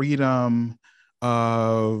freedom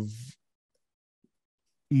of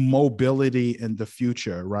mobility in the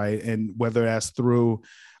future, right? And whether that's through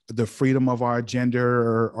the freedom of our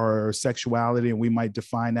gender or sexuality, and we might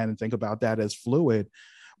define that and think about that as fluid.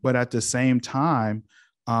 But at the same time,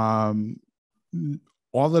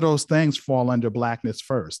 all of those things fall under Blackness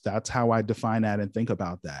first. That's how I define that and think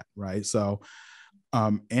about that, right? So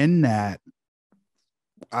in that,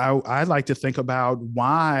 I like to think about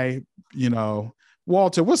why, you know,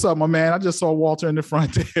 Walter, what's up, my man? I just saw Walter in the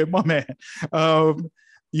front there, my man.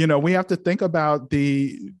 You know, we have to think about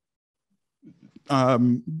the, I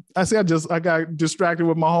got distracted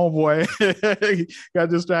with my homeboy. Got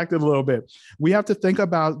distracted a little bit. We have to think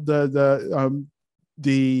about the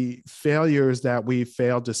failures that we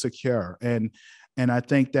failed to secure. And I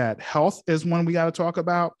think that health is one we got to talk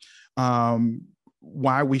about.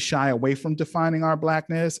 Why we shy away from defining our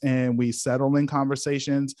Blackness and we settle in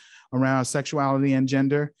conversations around sexuality and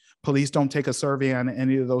gender. Police don't take a survey on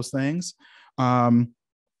any of those things.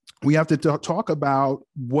 We have to talk about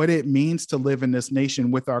what it means to live in this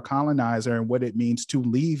nation with our colonizer and what it means to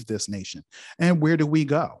leave this nation. And where do we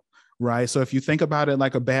go, right? So if you think about it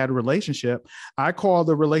like a bad relationship, I call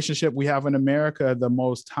the relationship we have in America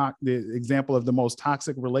the example of the most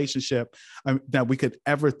toxic relationship that we could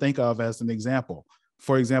ever think of as an example.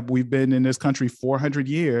 For example, we've been in this country 400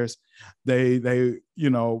 years. They, you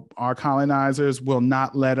know, our colonizers will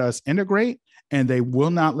not let us integrate and they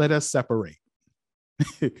will not let us separate.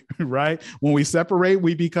 Right? When we separate,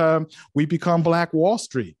 we become Black Wall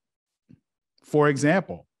Street, for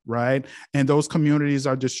example, right? And those communities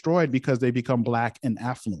are destroyed because they become Black and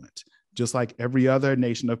affluent, just like every other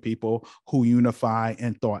nation of people who unify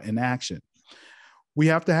in thought and action. We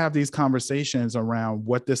have to have these conversations around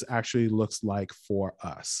what this actually looks like for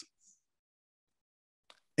us.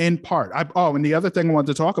 In part, and the other thing I want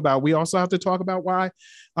to talk about, we also have to talk about why,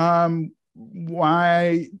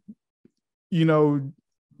 you know,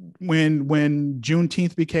 when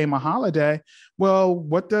Juneteenth became a holiday, well,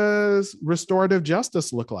 what does restorative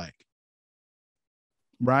justice look like?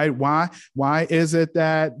 Right? Why is it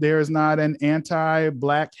that there's not an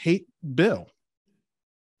anti-Black hate bill?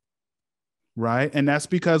 Right? And that's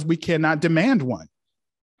because we cannot demand one.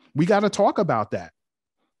 We got to talk about that.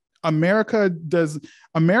 America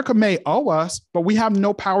may owe us, but we have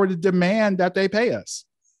no power to demand that they pay us.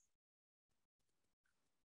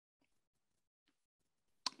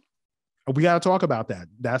 We got to talk about that.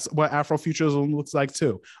 That's what Afrofuturism looks like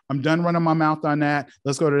too. I'm done running my mouth on that.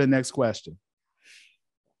 Let's go to the next question.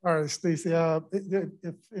 All right, Stacey,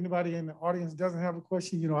 if anybody in the audience doesn't have a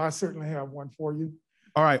question, you know, I certainly have one for you.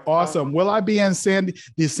 All right, awesome. Will I be in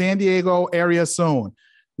the San Diego area soon?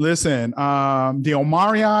 Listen, the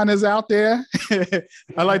Omarion is out there.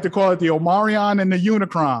 I like to call it the Omarion and the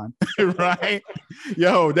Unicron, right?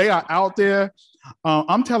 Yo, they are out there.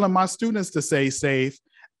 I'm telling my students to stay safe.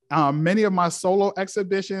 Many of my solo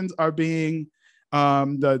exhibitions are being,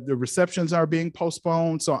 the receptions are being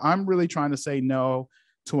postponed. So I'm really trying to say no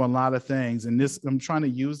to a lot of things. And I'm trying to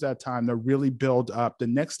use that time to really build up the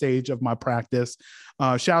next stage of my practice.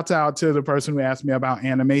 Shouts out to the person who asked me about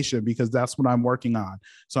animation, because that's what I'm working on.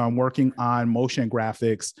 So I'm working on motion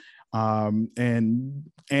graphics, and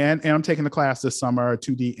I'm taking a class this summer, a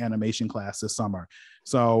 2D animation class this summer.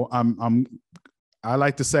 So I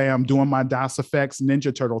like to say I'm doing my DOS Effects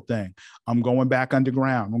Ninja Turtle thing. I'm going back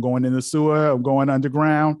underground. I'm going in the sewer. I'm going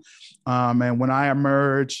underground. And when I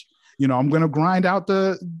emerge, you know, I'm going to grind out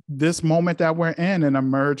this moment that we're in and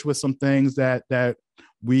emerge with some things that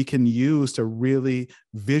we can use to really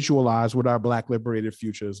visualize what our Black liberated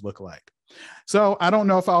futures look like. So I don't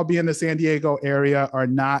know if I'll be in the San Diego area or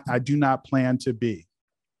not. I do not plan to be.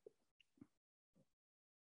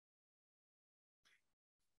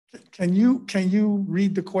 Can you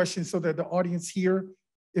read the questions so that the audience here,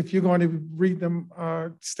 if you're going to read them,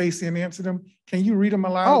 Stacey, and answer them, can you read them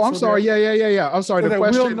aloud? Oh, I'm sorry. Yeah. I'm sorry. So the that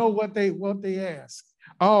question. we'll know what they ask.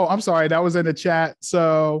 Oh, I'm sorry. That was in the chat.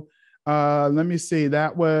 So let me see.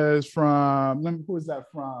 That was from. Who is that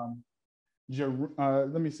from?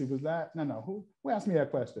 Let me see. Was that no? Who asked me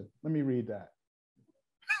that question? Let me read that.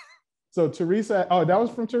 So Teresa, that was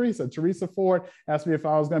from Teresa. Teresa Ford asked me if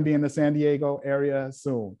I was going to be in the San Diego area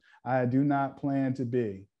soon. I do not plan to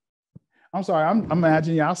be. I'm sorry, I'm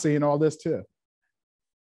imagining y'all seeing all this too.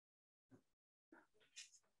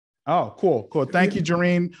 Oh, cool. Thank you,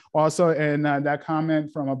 Jareen. Also, and that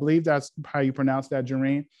comment from, I believe that's how you pronounce that,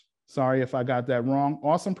 Jareen. Sorry if I got that wrong.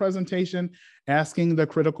 Awesome presentation, asking the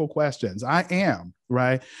critical questions. I am,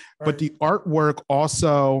 right? But the artwork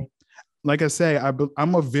also, like I say,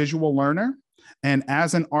 I'm a visual learner. And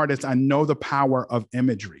as an artist, I know the power of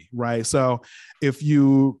imagery, right? So if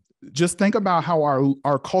you just think about how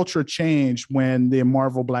our culture changed when the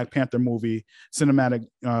Marvel Black Panther movie, cinematic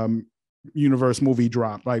universe movie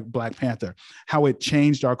dropped, like Black Panther, how it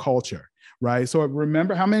changed our culture, right? So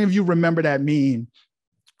remember, how many of you remember that meme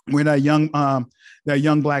where that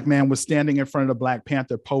young Black man was standing in front of the Black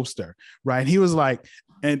Panther poster, right? He was like,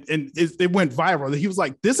 and it went viral. He was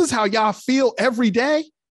like, "This is how y'all feel every day."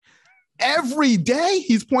 Every day,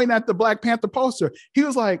 he's pointing at the Black Panther poster. He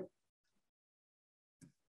was like,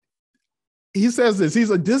 he says this.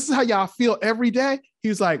 He's like, "This is how y'all feel every day." He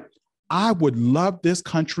was like, "I would love this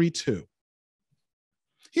country too."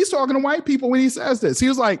 He's talking to white people when he says this. He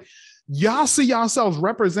was like, "Y'all see yourselves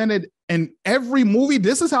represented in every movie.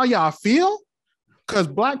 This is how y'all feel?" Because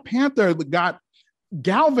Black Panther got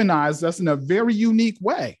galvanized us in a very unique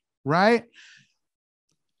way, right?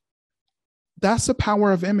 That's the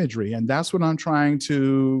power of imagery. And that's what I'm trying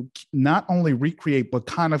to not only recreate, but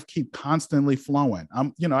kind of keep constantly flowing.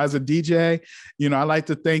 As a DJ, I like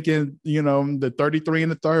to think in, the 33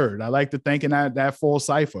 and the third. I like to think in that full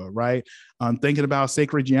cipher, right? I'm thinking about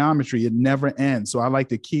sacred geometry. It never ends. So I like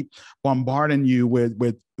to keep bombarding you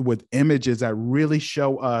with images that really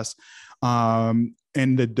show us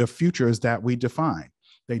in the futures that we define.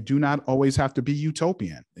 They do not always have to be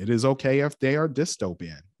utopian. It is okay if they are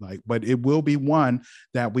dystopian, but it will be one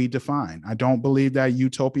that we define. I don't believe that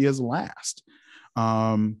utopias last.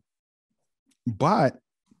 But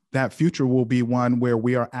that future will be one where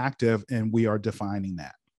we are active and we are defining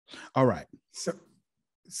that. All right.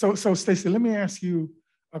 So Stacey, let me ask you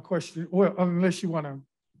a question. Well, unless you want to,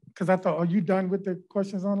 because I thought, are you done with the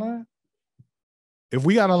questions online? If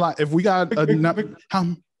we got enough,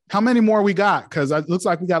 how many more we got? Because it looks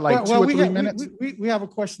like we got 2 or 3 minutes. We have a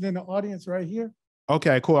question in the audience right here.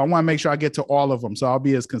 Okay, cool. I want to make sure I get to all of them, so I'll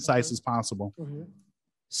be as concise as possible. Go ahead.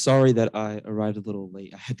 Sorry that I arrived a little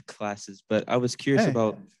late. I had classes, but I was curious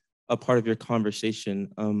about a part of your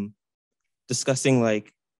conversation, discussing I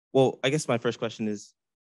guess my first question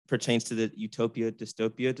pertains to the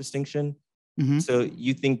utopia-dystopia distinction. Mm-hmm. So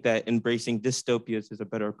you think that embracing dystopias is a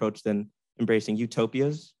better approach than embracing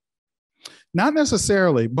utopias? Not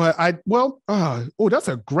necessarily, but that's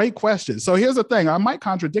a great question. So here's the thing. I might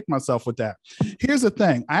contradict myself with that. Here's the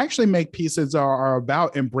thing. I actually make pieces are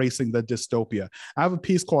about embracing the dystopia. I have a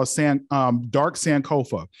piece called Dark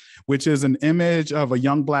Sankofa, which is an image of a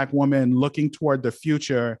young Black woman looking toward the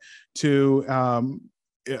future to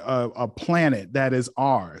a planet that is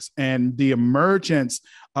ours and the emergence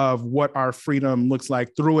of what our freedom looks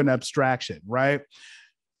like through an abstraction, right?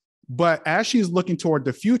 But as she's looking toward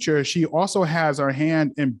the future, she also has her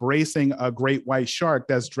hand embracing a great white shark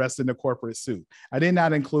that's dressed in a corporate suit. I did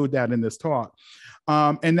not include that in this talk.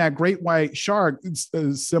 And that great white shark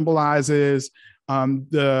symbolizes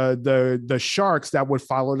the sharks that would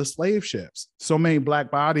follow the slave ships. So many Black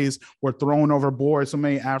bodies were thrown overboard. So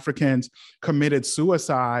many Africans committed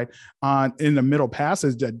suicide in the Middle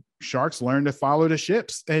Passage that sharks learned to follow the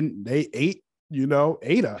ships, and they ate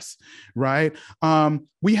us, right?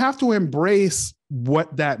 We have to embrace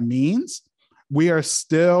what that means. We are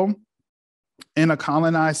still in a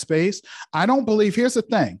colonized space. I don't believe, here's the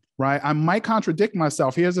thing, right? I might contradict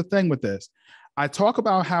myself. Here's the thing with this. I talk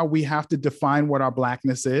about how we have to define what our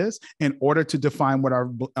Blackness is in order to define what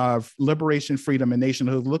our liberation, freedom, and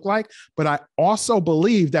nationhood look like. But I also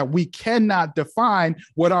believe that we cannot define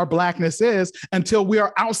what our Blackness is until we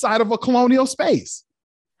are outside of a colonial space.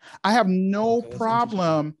 I have no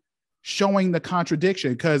problem showing the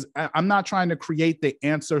contradiction because I'm not trying to create the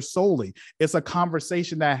answer solely. It's a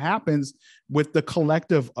conversation that happens with the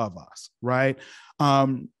collective of us, right?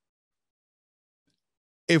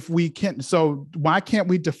 If we can, so why can't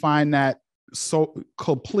we define that so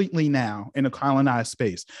completely now in a colonized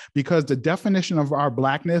space? Because the definition of our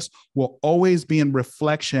Blackness will always be in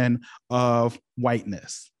reflection of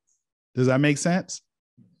whiteness. Does that make sense?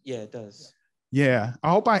 Yeah, it does. Yeah,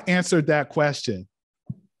 I hope I answered that question.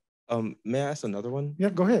 May I ask another one? Yeah,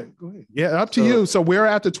 go ahead. Yeah, up to you. So we're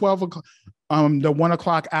at the 12 o'clock, the 1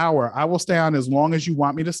 o'clock hour. I will stay on as long as you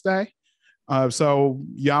want me to stay. So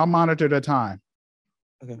y'all monitor the time.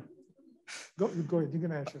 Okay. Go ahead. You're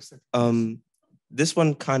gonna ask your second. This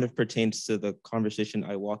one kind of pertains to the conversation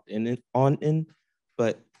I walked in,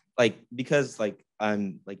 but because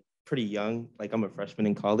I'm pretty young, I'm a freshman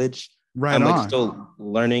in college. Right. I'm still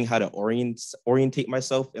learning how to orientate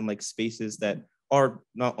myself in spaces that are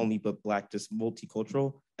not only but Black, just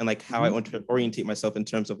multicultural, and how I want to orientate myself in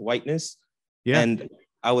terms of whiteness. Yeah. And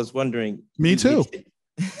I was wondering. Me too.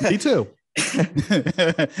 Me too.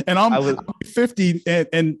 And I'll be 50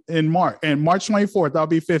 in March, and March 24th, I'll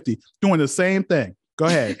be 50, doing the same thing. Go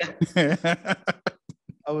ahead.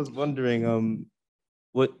 I was wondering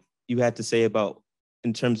what you had to say about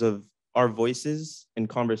in terms of our voices and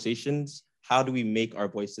conversations. How do we make our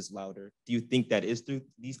voices louder? Do you think that is through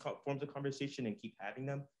these forms of conversation and keep having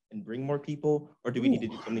them and bring more people? Or do we need to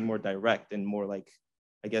do something more direct and more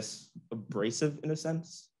I guess, abrasive in a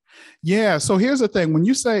sense? Yeah. So here's the thing. When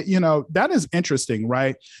you say, that is interesting,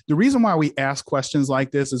 right? The reason why we ask questions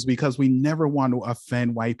like this is because we never want to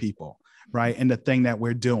offend white people, right? And the thing that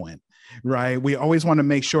we're doing, right? We always want to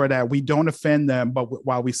make sure that we don't offend them, but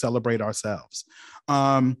while we celebrate ourselves.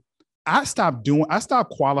 I stopped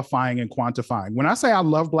qualifying and quantifying. When I say I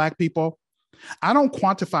love Black people, I don't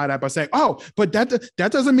quantify that by saying, oh, but that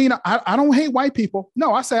doesn't mean I don't hate white people.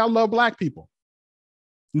 No, I say I love Black people.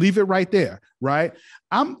 Leave it right there, right?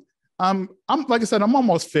 I'm like I said, I'm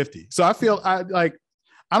almost 50. So I feel I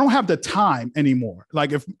don't have the time anymore.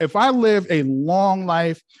 Like if I live a long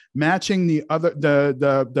life matching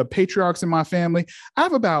the patriarchs in my family, I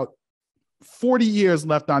have about 40 years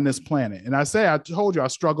left on this planet. And I told you I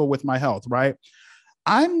struggle with my health, right?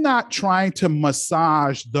 I'm not trying to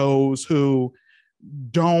massage those who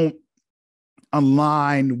don't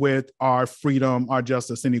align with our freedom, our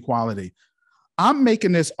justice, and equality. I'm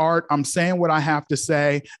making this art. I'm saying what I have to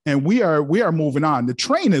say, and we are moving on. The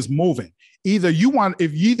train is moving. Either you're going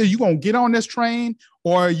to get on this train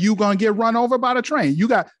or you going to get run over by the train.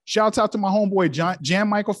 Shouts out to my homeboy, Jan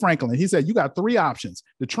Michael Franklin. He said, you got 3 options.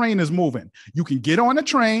 The train is moving. You can get on the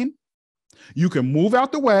train, you can move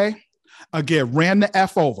out the way, or get ran the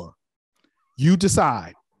F over. You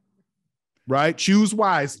decide, right? Choose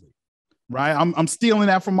wisely, right? I'm stealing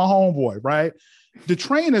that from my homeboy, right? The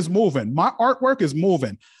train is moving. My artwork is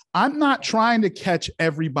moving. I'm not trying to catch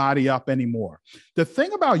everybody up anymore. The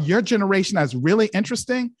thing about your generation that's really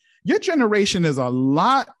interesting, your generation is a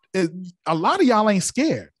lot of y'all ain't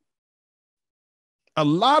scared. A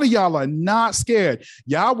lot of y'all are not scared.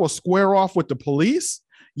 Y'all will square off with the police.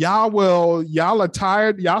 Y'all are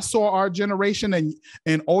tired. Y'all saw our generation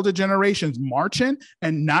and older generations marching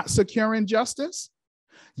and not securing justice.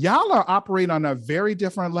 Y'all are operating on a very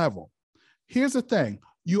different level. Here's the thing.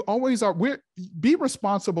 You always are. Be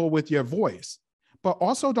responsible with your voice, but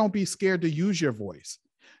also don't be scared to use your voice.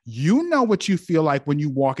 You know what you feel like when you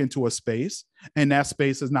walk into a space and that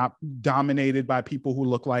space is not dominated by people who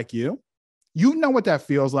look like you. You know what that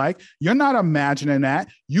feels like. You're not imagining that.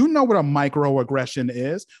 You know what a microaggression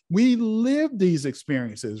is. We live these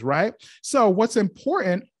experiences, right? So what's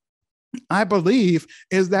important, I believe,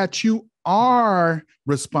 is that you are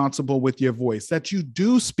responsible with your voice, that you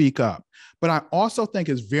do speak up. But I also think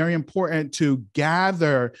it's very important to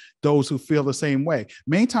gather those who feel the same way.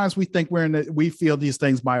 Many times we think we feel these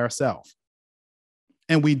things by ourselves,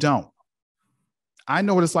 and we don't. I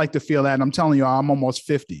know what it's like to feel that. And I'm telling you, I'm almost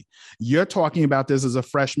 50. You're talking about this as a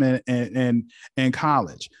freshman in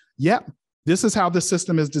college. Yep, this is how the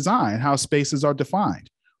system is designed, how spaces are defined.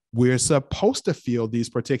 We're supposed to feel these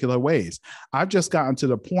particular ways. I've just gotten to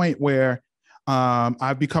the point where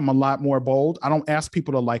I've become a lot more bold. I don't ask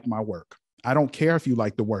people to like my work. I don't care if you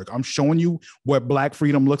like the work. I'm showing you what Black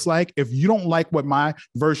freedom looks like. If you don't like what my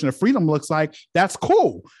version of freedom looks like, that's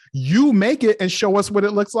cool. You make it and show us what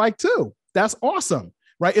it looks like too. That's awesome,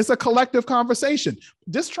 right? It's a collective conversation.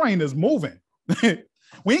 This train is moving.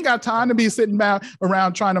 We ain't got time to be sitting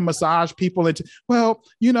around trying to massage people into, well,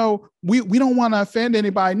 we don't want to offend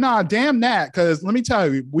anybody. Nah, damn that. Because let me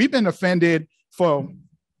tell you, we've been offended for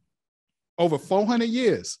over 400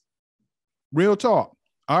 years. Real talk.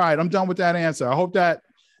 All right, I'm done with that answer. I hope that.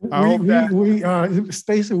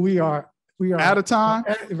 Stacey, we are out of time.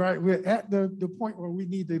 Right, we're at the point where we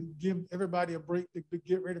need to give everybody a break to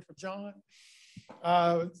get ready for John.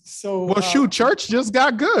 Shoot, church just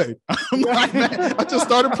got good. Like, man, I just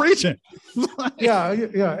started preaching. yeah,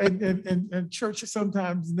 and church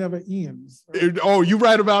sometimes never ends. Right? Oh, you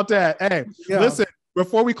right about that. Hey, listen,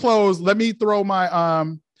 before we close, let me throw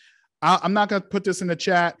my I'm not gonna put this in the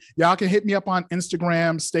chat. Y'all can hit me up on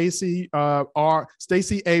Instagram, Stacey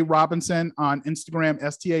A Robinson on Instagram,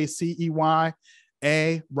 STACEY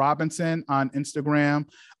Robinson on Instagram.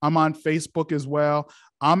 I'm on Facebook as well.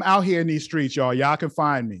 I'm out here in these streets, y'all. Y'all can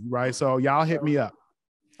find me, right? So y'all hit me up.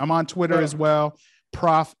 I'm on Twitter as well,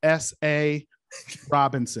 Prof S.A.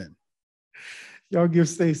 Robinson. Y'all give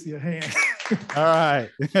Stacey a hand. All right.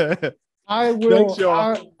 I will. Thanks,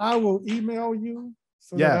 y'all. I will email you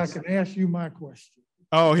so that I can ask you my question.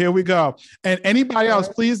 Oh, here we go. And anybody else,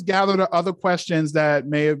 please gather the other questions that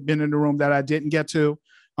may have been in the room that I didn't get to.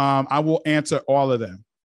 I will answer all of them.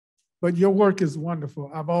 But your work is wonderful.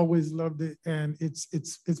 I've always loved it, and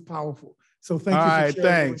it's powerful. So thank you. All right,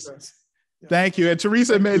 thanks. Yeah. Thank you. And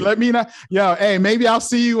Teresa, let me know. Yo, hey, maybe I'll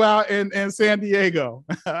see you out in San Diego.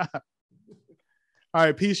 All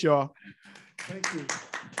right, peace, y'all. Thank you.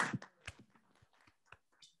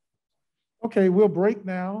 Okay, we'll break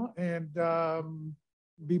now and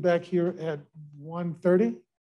be back here at 1:30.